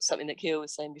 that something that Keel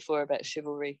was saying before about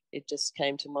chivalry, it just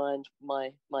came to mind.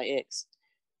 My ex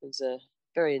was a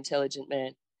very intelligent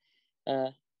man.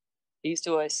 He used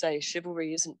to always say,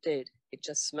 chivalry isn't dead, it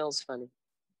just smells funny.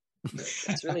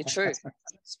 It's really true.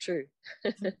 It's true.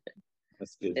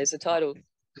 That's good. There's a title.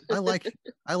 I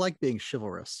like being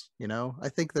chivalrous. I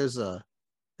think that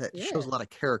shows a lot of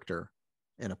character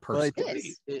in a person. Well,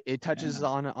 it touches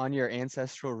on your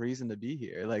ancestral reason to be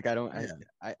here. Like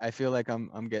I feel like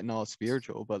I'm getting all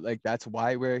spiritual, but like that's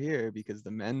why we're here, because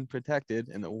the men protected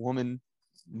and the woman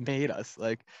made us.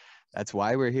 Like that's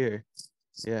why we're here.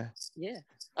 Yeah.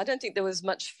 I don't think there was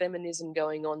much feminism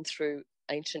going on through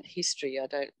ancient history. I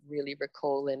don't really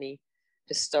recall any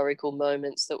historical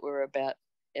moments that were about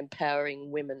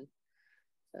empowering women.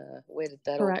 Where did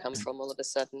that all come from all of a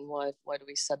sudden? Why do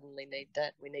we suddenly need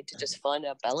that? We need to just find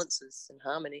our balances and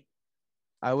harmony.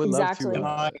 I would love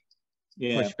to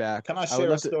push back. Can I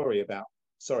share a story about?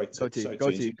 Sorry, go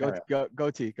T.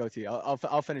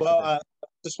 I'll finish. Well, I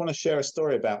just want to share a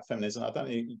story about feminism. I don't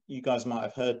know, you guys might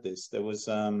have heard this. There was,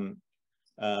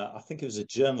 I think it was a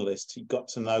journalist. He got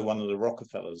to know one of the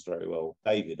Rockefellers very well,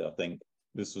 David. I think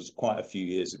this was quite a few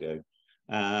years ago,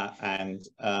 and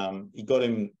he got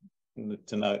him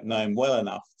to know him well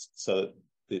enough so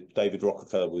that David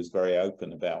Rockefeller was very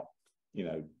open about,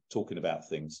 talking about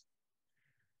things.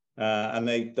 And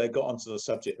they got onto the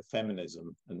subject of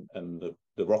feminism, and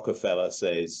the Rockefeller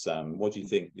says, what do you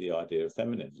think the idea of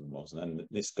feminism was? And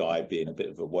this guy, being a bit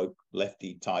of a woke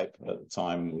lefty type at the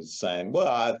time, was saying, well,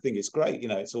 I think it's great.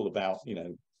 It's all about,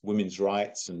 women's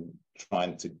rights and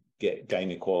trying to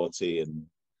gain equality.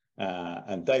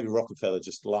 And David Rockefeller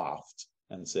just laughed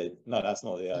and said, no, that's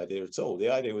not the idea at all. The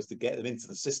idea was to get them into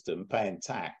the system, paying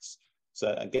tax,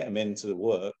 and get them into the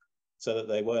work, so that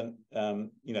they weren't,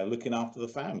 looking after the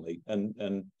family,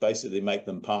 and basically make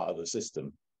them part of the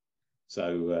system.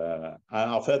 So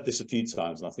I've heard this a few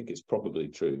times, and I think it's probably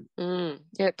true. Yeah,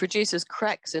 it produces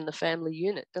cracks in the family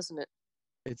unit, doesn't it?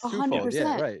 It's twofold.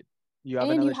 Yeah, right. You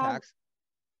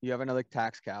have another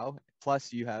tax cow,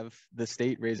 plus you have the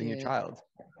state raising your child.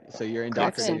 So you're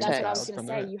indoctrinating. That's what I was going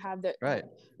to say. You have the right.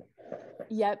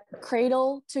 Yep,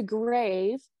 cradle to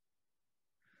grave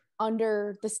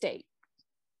under the state.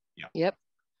 Yep.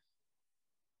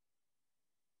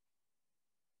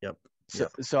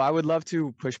 So I would love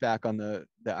to push back on the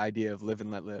idea of live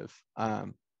and let live.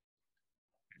 I'm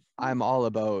all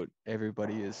about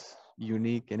everybody is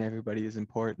unique and everybody is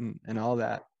important and all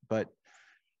that. But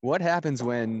what happens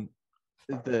when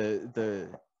the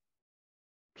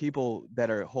people that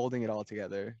are holding it all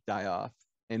together die off,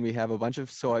 and we have a bunch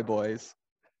of soy boys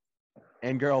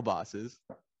and girl bosses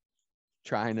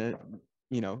trying to,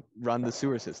 run the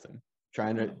sewer system,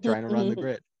 trying to run the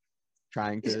grid,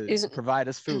 trying to provide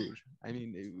us food? I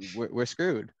mean, we're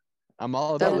screwed. I'm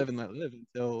all about live and let live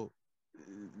until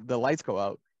the lights go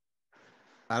out.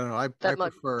 I don't know.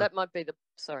 That might be the.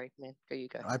 Sorry, man. You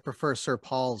go. I prefer Sir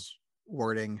Paul's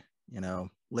wording.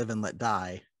 Live and let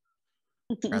die.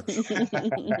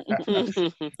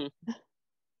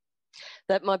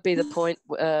 That might be the point,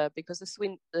 because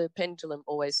the pendulum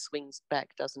always swings back,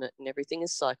 doesn't it? And everything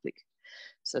is cyclic.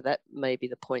 So that may be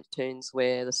the point, Toons,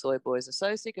 where the soy boys are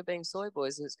so sick of being soy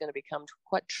boys, and it's going to become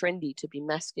quite trendy to be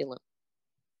masculine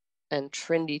and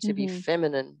trendy to be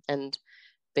feminine and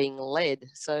being led.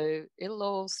 So it'll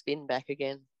all spin back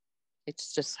again.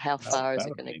 It's just how far is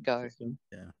it going to go?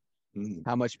 Yeah.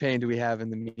 How much pain do we have in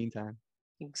the meantime?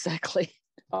 Exactly.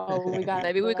 Oh,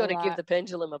 maybe we've got to give the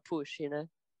pendulum a push,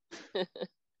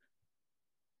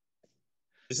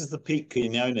 This is the peak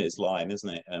Quinones line, isn't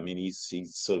it? I mean, he's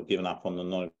sort of given up on the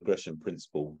non-aggression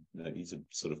principle. He's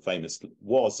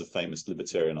was a famous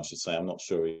libertarian, I should say. I'm not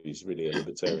sure he's really a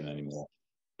libertarian anymore.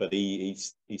 But he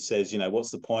says, what's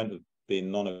the point of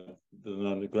being the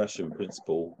non-aggression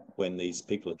principle when these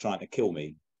people are trying to kill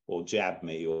me or jab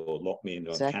me or lock me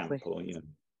into a camp, or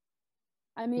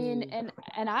I mean, and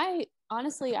I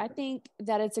honestly, I think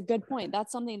that it's a good point.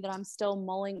 That's something that I'm still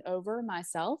mulling over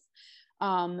myself.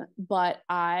 But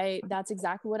that's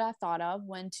exactly what I thought of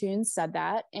when Toon said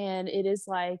that. And it is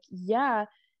like, yeah,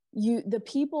 the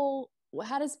people,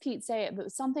 how does Pete say it?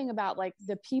 But something about like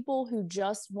the people who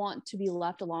just want to be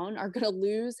left alone are going to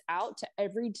lose out to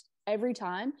every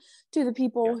time to the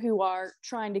people who are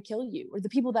trying to kill you, or the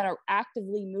people that are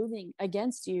actively moving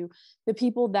against you, the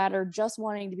people that are just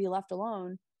wanting to be left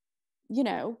alone.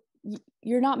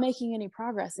 You're not making any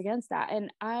progress against that.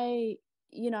 And I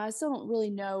still don't really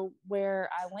know where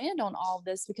I land on all of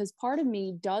this, because part of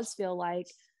me does feel like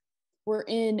we're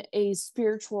in a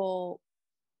spiritual,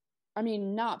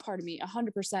 not part of me,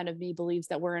 100% of me believes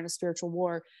that we're in a spiritual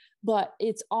war, but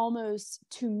it's almost,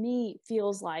 to me,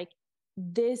 feels like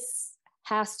this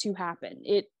has to happen.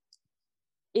 It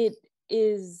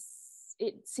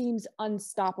seems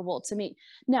unstoppable to me.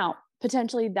 Now,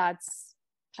 potentially that's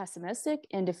pessimistic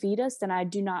and defeatist, and I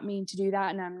do not mean to do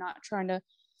that, and I'm not trying to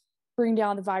bring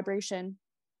down the vibration,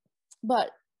 but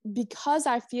because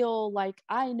I feel like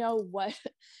I know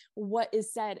what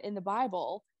is said in the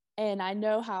Bible, and I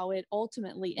know how it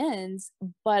ultimately ends,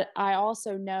 but I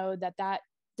also know that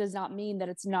does not mean that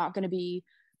it's not going to be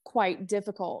quite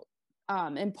difficult.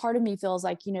 And part of me feels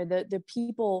like, the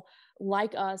people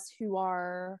like us who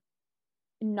are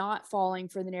not falling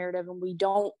for the narrative, and we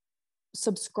don't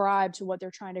subscribe to what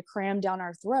they're trying to cram down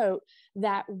our throat,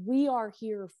 that we are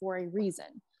here for a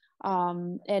reason.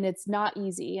 And it's not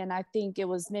easy. And I think it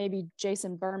was maybe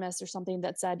Jason Burmis or something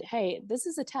that said, hey, this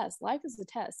is a test. Life is a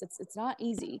test. It's not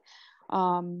easy.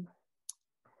 Sorry,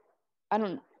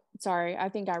 I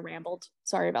think I rambled.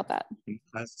 Sorry about that.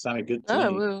 That sounded good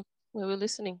to me. We were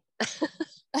listening.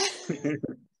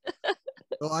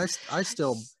 Well, I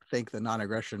still think the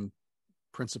non-aggression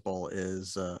principle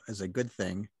is a good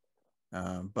thing.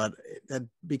 But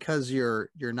because you're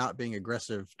not being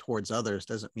aggressive towards others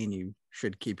doesn't mean you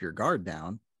should keep your guard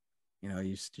down.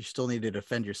 You still need to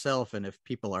defend yourself. And if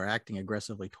people are acting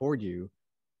aggressively toward you,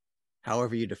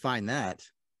 however you define that,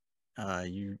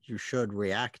 you should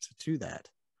react to that.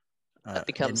 That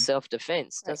becomes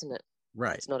self-defense, doesn't it?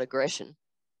 Right. It's not aggression.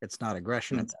 It's not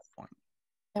aggression at that point.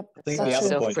 Yep. I think the other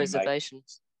self-preservation.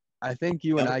 I think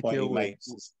you and I, Keel,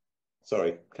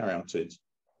 sorry, carry on, Tudge.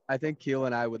 I think Keel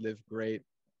and I would live great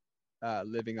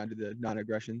living under the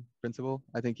non-aggression principle.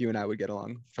 I think you and I would get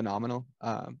along phenomenal.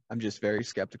 I'm just very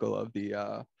skeptical of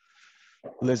the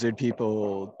lizard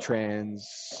people,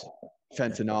 trans,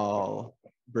 fentanyl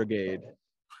brigade.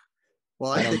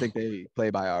 Well, I don't think they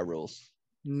play by our rules.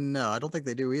 No, I don't think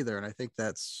they do either. And I think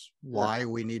that's why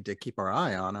we need to keep our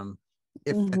eye on them,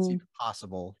 if that's even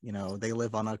possible. They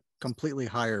live on a completely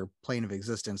higher plane of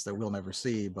existence that we'll never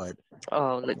see, but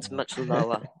it's much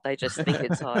lower. They just think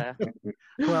it's higher.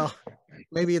 Well,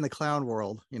 maybe in the clown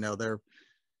world,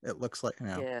 it looks like,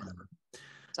 whatever.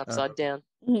 It's upside down.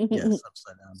 Yes,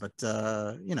 upside down. But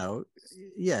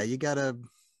you gotta,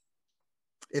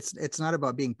 it's not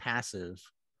about being passive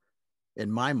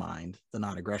in my mind, the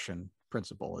non-aggression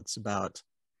principle. It's about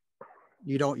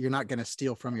you're not going to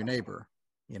steal from your neighbor.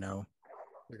 You're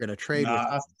going to trade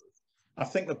with. I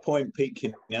think the point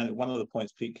one of the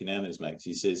points Pete Kinnanis makes,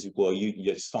 he says, well,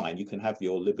 it's fine, you can have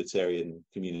your libertarian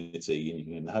community and you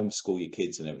can homeschool your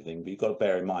kids and everything, but you've got to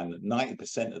bear in mind that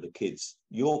 90% of the kids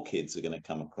your kids are going to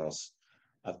come across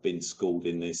have been schooled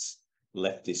in this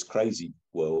leftist crazy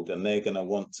world, and they're going to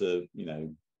want to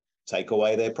take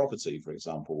away their property, for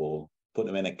example, or put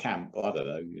them in a camp, I don't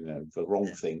know, for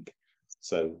wrongthink.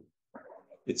 So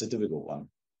it's a difficult one.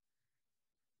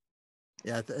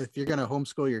 Yeah, if you're going to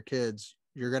homeschool your kids,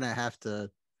 you're going to have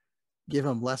to give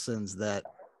them lessons that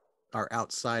are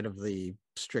outside of the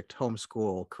strict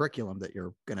homeschool curriculum that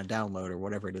you're going to download or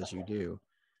whatever it is you do.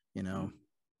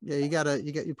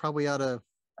 You probably ought to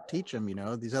teach them,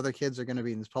 these other kids are going to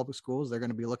be in these public schools. They're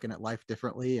going to be looking at life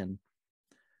differently,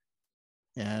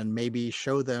 and maybe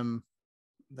show them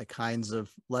the kinds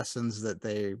of lessons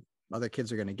that other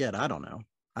kids are going to get. I don't know.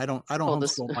 I don't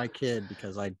homeschool my kid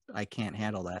because I can't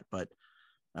handle that, but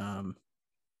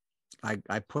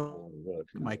I put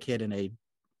my kid in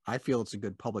I feel it's a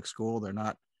good public school. They're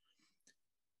not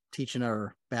teaching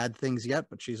her bad things yet,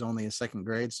 but she's only in second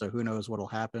grade, so who knows what'll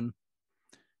happen.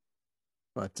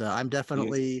 But I'm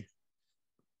definitely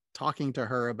talking to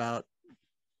her about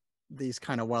these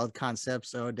kind of wild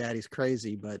concepts. Oh, daddy's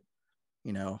crazy, but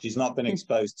you know. She's not been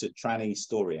exposed to tranny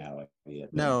story hour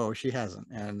yet. No, she hasn't,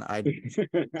 and I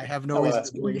have no Oh, well, reason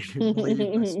that's to good.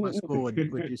 believe my school would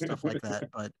do stuff like that.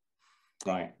 But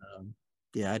Right.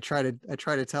 yeah, I try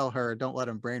to tell her, don't let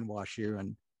them brainwash you,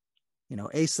 and you know,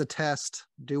 ace the test,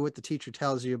 do what the teacher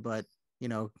tells you, but you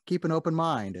know, keep an open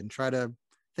mind and try to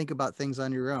think about things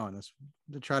on your own. That's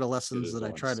the try to lessons that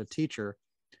I try to teach her.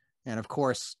 And of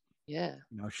course, Yeah.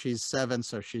 you know, she's 7,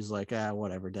 so she's like,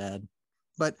 whatever, Dad.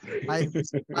 But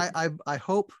I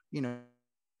hope, you know,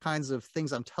 kinds of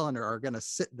things I'm telling her are going to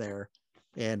sit there,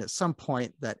 and at some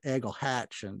point that egg will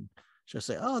hatch, and she'll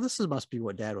say, "Oh, must be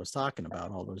what Dad was talking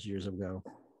about all those years ago."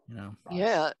 You know.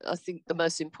 Yeah, I think the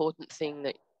most important thing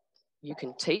that you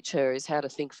can teach her is how to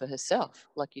think for herself,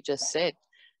 like you just said.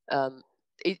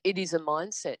 It is a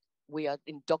mindset. We are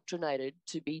indoctrinated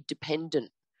to be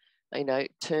dependent. You know,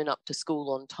 turn up to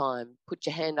school on time, put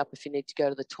your hand up if you need to go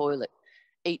to the toilet,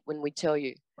 eat when we tell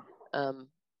you.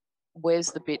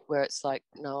 Where's the bit where it's like,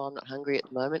 no, I'm not hungry at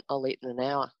the moment, I'll eat in an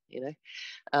hour, you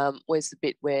know? Where's the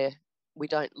bit where we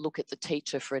don't look at the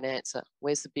teacher for an answer?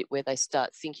 Where's the bit where they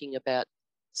start thinking about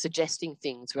suggesting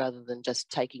things rather than just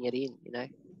taking it in, you know?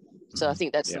 So I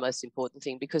think that's the most important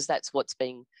thing, because that's what's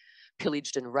being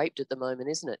pillaged and raped at the moment,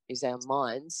 isn't it? Is our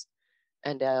minds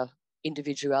and our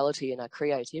individuality and our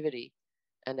creativity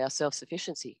and our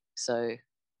self-sufficiency. So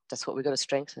that's what we've got to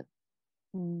strengthen.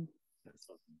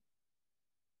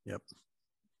 Yep.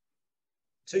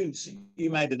 So you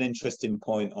made an interesting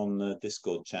point on the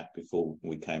Discord chat before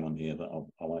we came on here that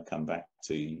I want to come back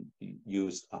to.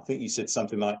 I think you said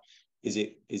something like, is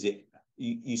it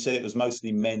you said it was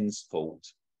mostly men's fault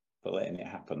for letting it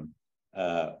happen,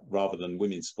 rather than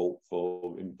women's fault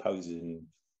for imposing,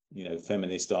 you know,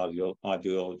 feminist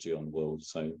ideology on the world.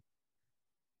 So you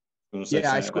want to say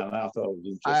something about that? I thought it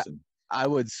was interesting. I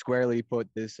would squarely put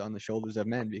this on the shoulders of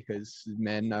men, because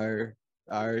men are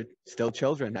still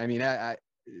children. I mean,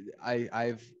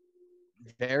 I've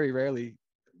very rarely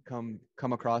come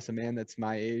across a man that's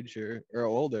my age or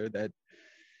older that,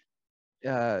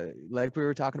 like we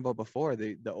were talking about before,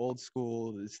 the old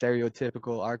school, the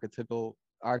stereotypical,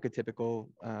 archetypical,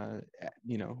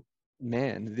 you know,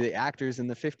 man. The actors in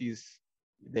the 50s,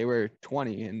 they were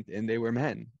 20 and they were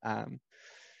men.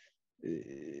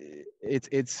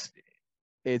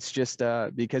 It's just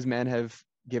because men have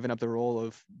given up the role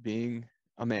of being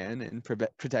a man and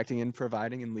protecting and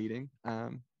providing and leading.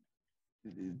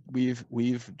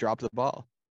 We've dropped the ball.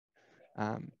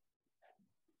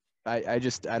 I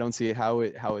don't see how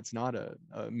it's not a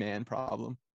man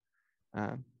problem.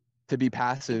 To be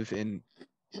passive and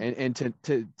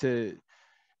to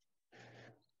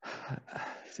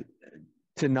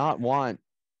not want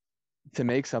to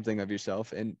make something of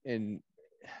yourself, and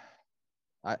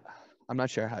I'm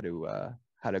not sure how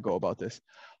to go about this.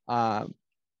 I'm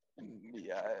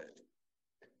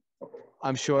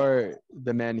sure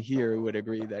the men here would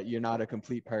agree that you're not a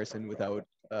complete person without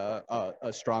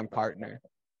a strong partner.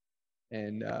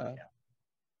 And yeah.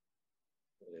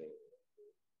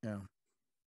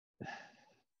 I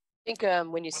think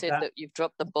when you said that you've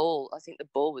dropped the ball, I think the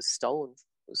ball was stolen.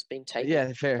 It was being taken.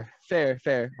 Yeah,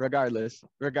 fair. Regardless,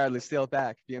 steal it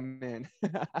back. Be a man.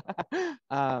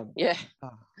 Yeah.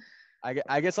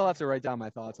 I guess I'll have to write down my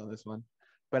thoughts on this one,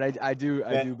 but I do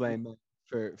blame men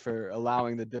for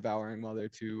allowing the devouring mother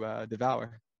to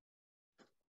devour.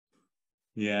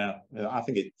 Yeah, I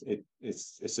think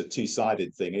it's a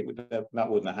two-sided thing. That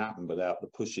wouldn't have happened without the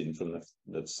pushing from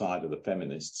the side of the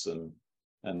feminists, and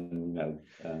you know,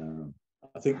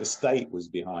 I think the state was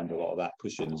behind a lot of that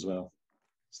pushing as well.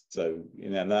 So, you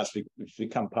know, and that's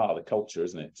become part of the culture,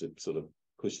 isn't it, to sort of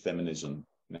push feminism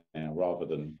now rather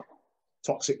than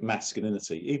toxic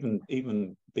masculinity.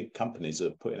 Even big companies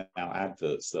are putting out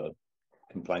adverts that are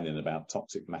complaining about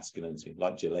toxic masculinity,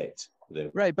 like Gillette.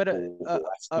 Right, but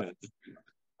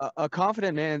a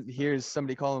confident man hears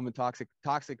somebody call him a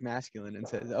toxic masculine and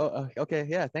says, "Oh, okay,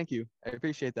 yeah, thank you, I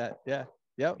appreciate that. Yeah,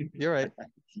 yep, you're right."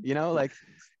 You know, like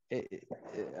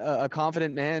a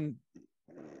confident man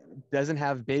doesn't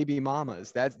have baby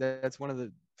mamas. That's one of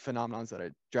the phenomenons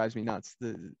that drives me nuts.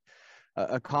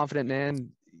 A confident man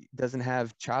doesn't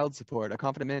have child support. A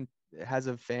confident man has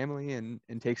a family and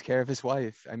takes care of his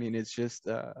wife. I mean, it's just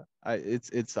it's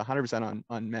 100%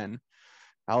 on men.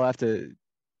 I'll have to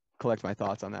collect my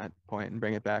thoughts on that point and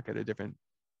bring it back at a different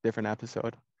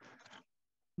episode.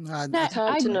 It's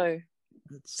hard to know.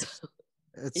 It's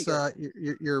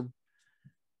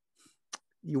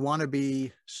you want to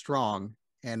be strong,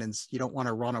 and you don't want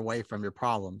to run away from your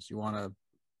problems. You want to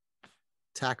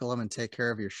tackle them and take care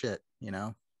of your shit, you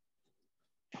know?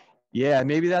 Yeah,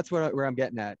 maybe that's where I'm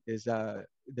getting at is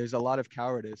there's a lot of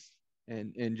cowardice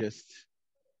and just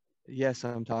Yes,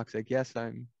 I'm toxic. Yes,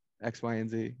 I'm X, Y, and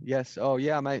Z. Yes. Oh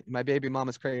yeah, my baby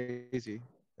mama's crazy.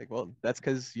 Like, well, that's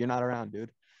because you're not around,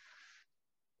 dude.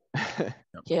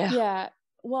 Yeah. Yeah.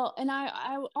 Well, and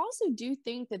I also do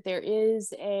think that there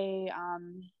is a,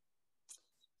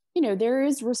 there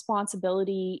is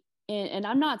responsibility in, and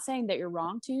I'm not saying that you're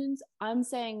wrong, Tunes. I'm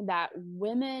saying that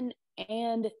women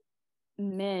and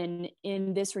men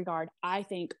in this regard, I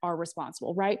think, are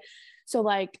responsible, right? So,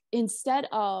 like, instead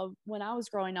of when I was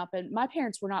growing up, and my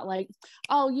parents were not like,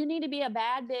 oh, you need to be a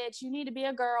bad bitch, you need to be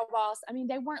a girl boss. I mean,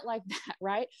 they weren't like that,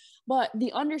 right? But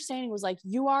the understanding was like,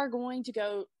 you are going to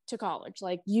go to college,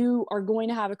 like, you are going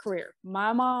to have a career.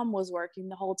 My mom was working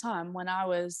the whole time when I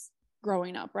was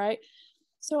growing up, right?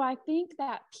 So I think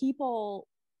that people,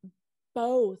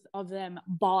 both of them,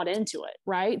 bought into it,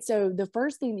 right? So the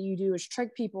first thing that you do is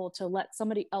trick people to let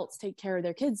somebody else take care of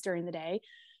their kids during the day.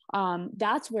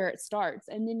 That's where it starts.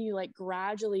 And then you like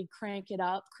gradually crank it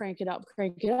up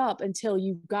until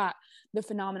you've got the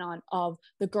phenomenon of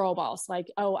the girl boss. Like,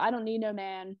 oh, I don't need no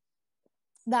man,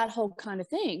 that whole kind of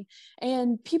thing.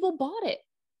 And people bought it.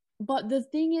 But the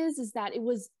thing is that it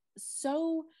was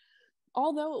so,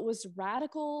 although it was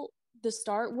radical to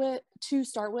start with,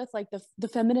 like the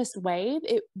feminist wave,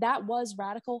 that was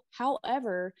radical.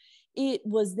 However, it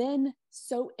was then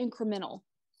so incremental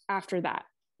after that,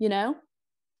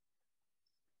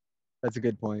 That's a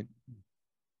good point.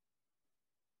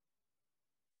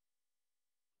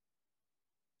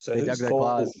 So They dug their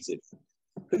claws.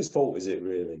 Whose fault is it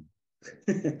really?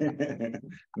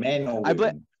 Men or I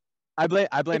women?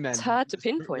 blame men. It's hard to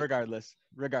pinpoint. Regardless.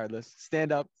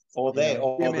 Stand up. Or be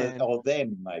a man. or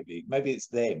them, maybe. Maybe it's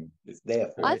them. It's their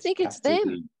fault. I think it's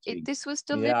them. Capital This was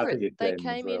Yeah, I deliberate. think it's They them as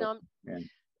came in well. on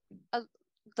Yeah.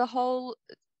 the whole,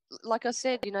 like I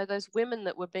said, those women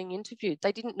that were being interviewed,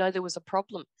 they didn't know there was a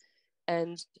problem.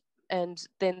 And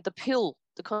then the pill,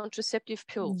 the contraceptive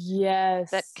pill,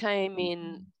 yes, that came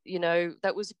in,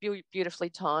 that was beautifully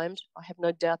timed. I have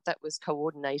no doubt that was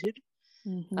coordinated.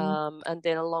 And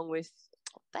then along with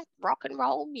that rock and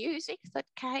roll music that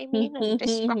came in and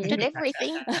disrupted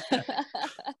everything.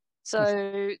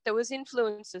 So there was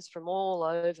influences from all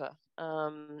over,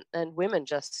 and women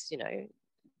just,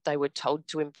 they were told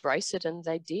to embrace it, and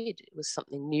they did. It was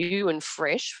something new and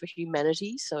fresh for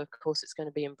humanity, so of course it's going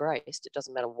to be embraced. It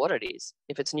doesn't matter what it is.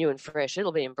 If it's new and fresh,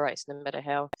 it'll be embraced, no matter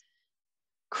how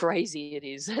crazy it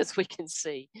is, as we can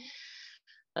see.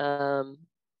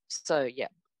 So yeah,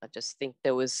 I just think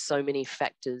there was so many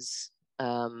factors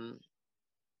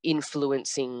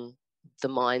influencing the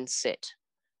mindset,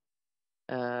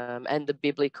 and the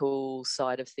biblical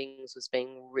side of things was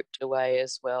being ripped away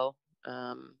as well.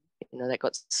 That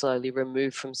got slowly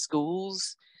removed from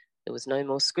schools. There was no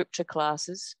more scripture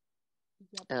classes.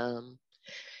 Yep.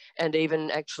 And even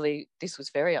actually, this was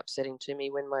very upsetting to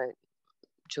me when my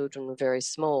children were very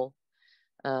small.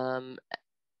 And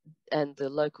the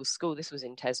local school, this was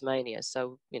in Tasmania,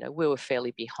 so, we were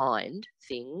fairly behind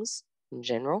things in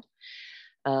general.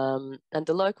 And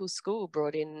the local school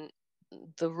brought in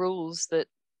the rules that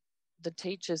the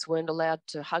teachers weren't allowed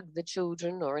to hug the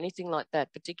children or anything like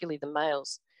that, particularly the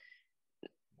males.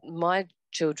 My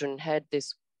children had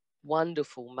this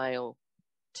wonderful male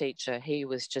teacher. He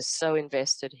was just so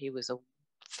invested. He was a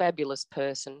fabulous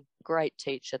person, great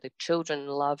teacher. The children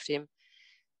loved him.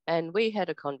 And we had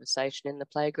a conversation in the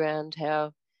playground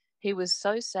how he was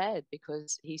so sad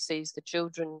because he sees the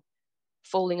children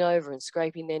falling over and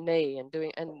scraping their knee and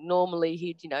normally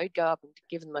he'd, go up and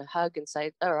give them a hug and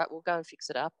say, all right, we'll go and fix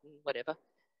it up and whatever.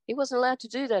 He wasn't allowed to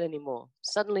do that anymore.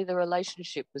 Suddenly the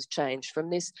relationship was changed from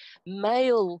this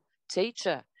male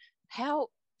teacher. How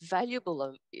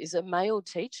valuable is a male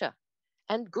teacher?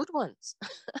 And good ones.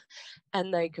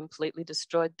 And they completely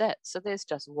destroyed that. So there's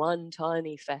just one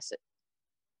tiny facet.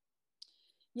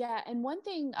 Yeah, and one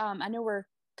thing, I know we're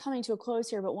coming to a close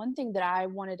here, but one thing that I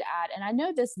wanted to add, and I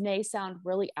know this may sound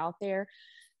really out there,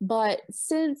 but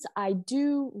since I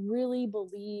do really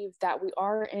believe that we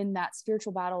are in that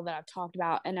spiritual battle that I've talked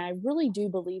about, and I really do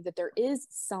believe that there is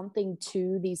something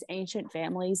to these ancient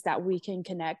families that we can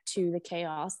connect to the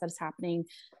chaos that is happening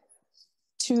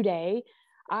today.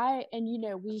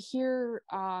 We hear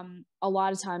a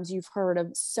lot of times, you've heard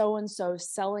of so-and-so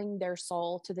selling their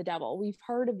soul to the devil. We've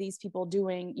heard of these people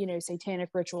doing, satanic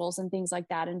rituals and things like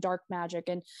that, and dark magic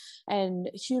and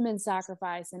human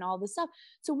sacrifice and all this stuff.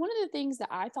 So one of the things that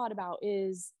I thought about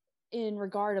is in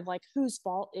regard of like, whose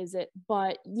fault is it?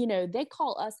 But, they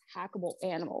call us hackable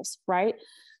animals, right?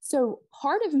 So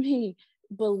part of me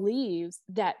believes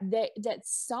that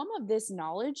some of this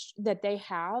knowledge that they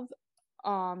have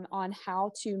on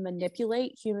how to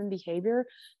manipulate human behavior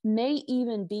may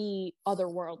even be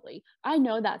otherworldly. I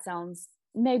know that sounds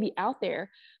maybe out there,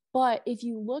 but if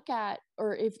you look at,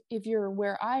 or if you're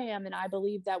where I am, and I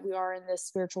believe that we are in this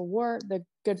spiritual war, the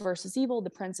good versus evil, the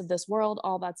prince of this world,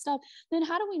 all that stuff, then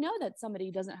how do we know that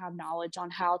somebody doesn't have knowledge on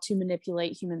how to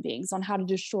manipulate human beings, on how to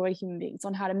destroy human beings,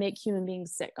 on how to make human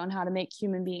beings sick, on how to make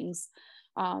human beings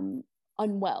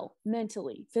unwell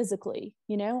mentally, physically,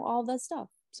 all that stuff.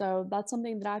 So that's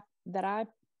something that I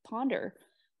ponder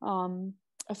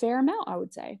a fair amount, I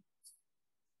would say.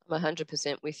 I'm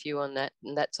 100% with you on that,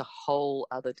 and that's a whole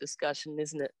other discussion,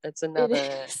 isn't it? That's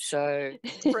another show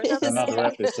for another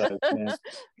episode.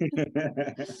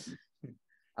 Yeah.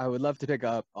 I would love to pick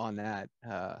up on that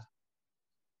at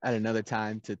another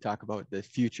time to talk about the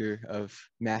future of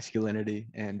masculinity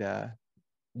and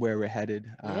where we're headed.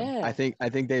 Yeah. I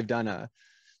think they've done a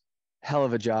hell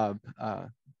of a job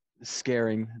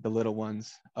scaring the little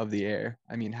ones of the air.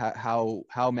 I mean, how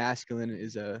masculine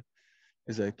is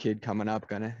a kid coming up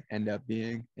gonna end up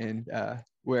being, and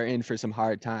we're in for some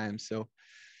hard times. So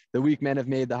the weak men have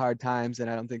made the hard times, and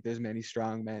I don't think there's many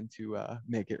strong men to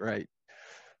make it right.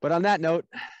 But on that note,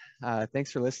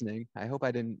 thanks for listening. I hope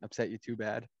I didn't upset you too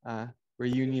bad.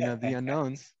 Reunion of the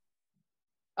Unknowns.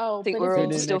 Oh, I think but we're if all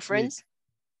they still next friends.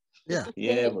 Yeah.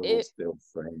 Yeah, we're all still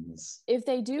friends. If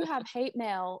they do have hate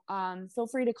mail, feel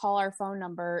free to call our phone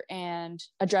number and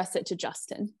address it to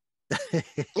Justin.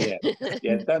 Yeah,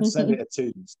 don't send it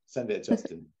to Toons, send it to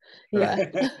Justin. Yeah.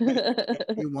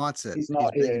 He wants it. He's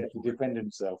not He's here to defend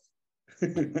himself.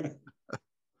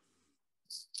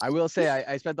 I will say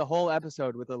I spent the whole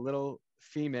episode with a little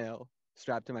female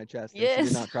strapped to my chest, and she Yes.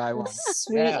 did not cry once.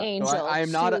 Sweet Yeah. angel. So I am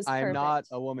She not was a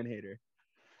perfect. woman hater.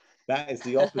 That is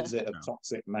the opposite of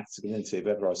toxic masculinity if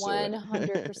ever I saw it.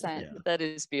 100%. Yeah. That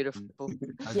is beautiful.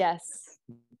 Yes.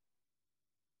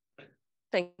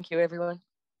 Thank you, everyone.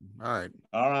 All right.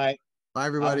 All right. Bye,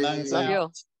 everybody. Unknowns Love out. you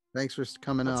all. Thanks for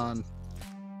coming on.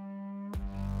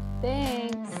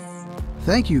 Thanks.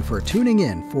 Thank you for tuning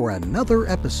in for another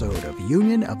episode of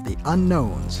Union of the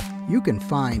Unknowns. You can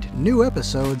find new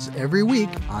episodes every week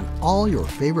on all your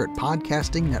favorite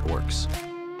podcasting networks.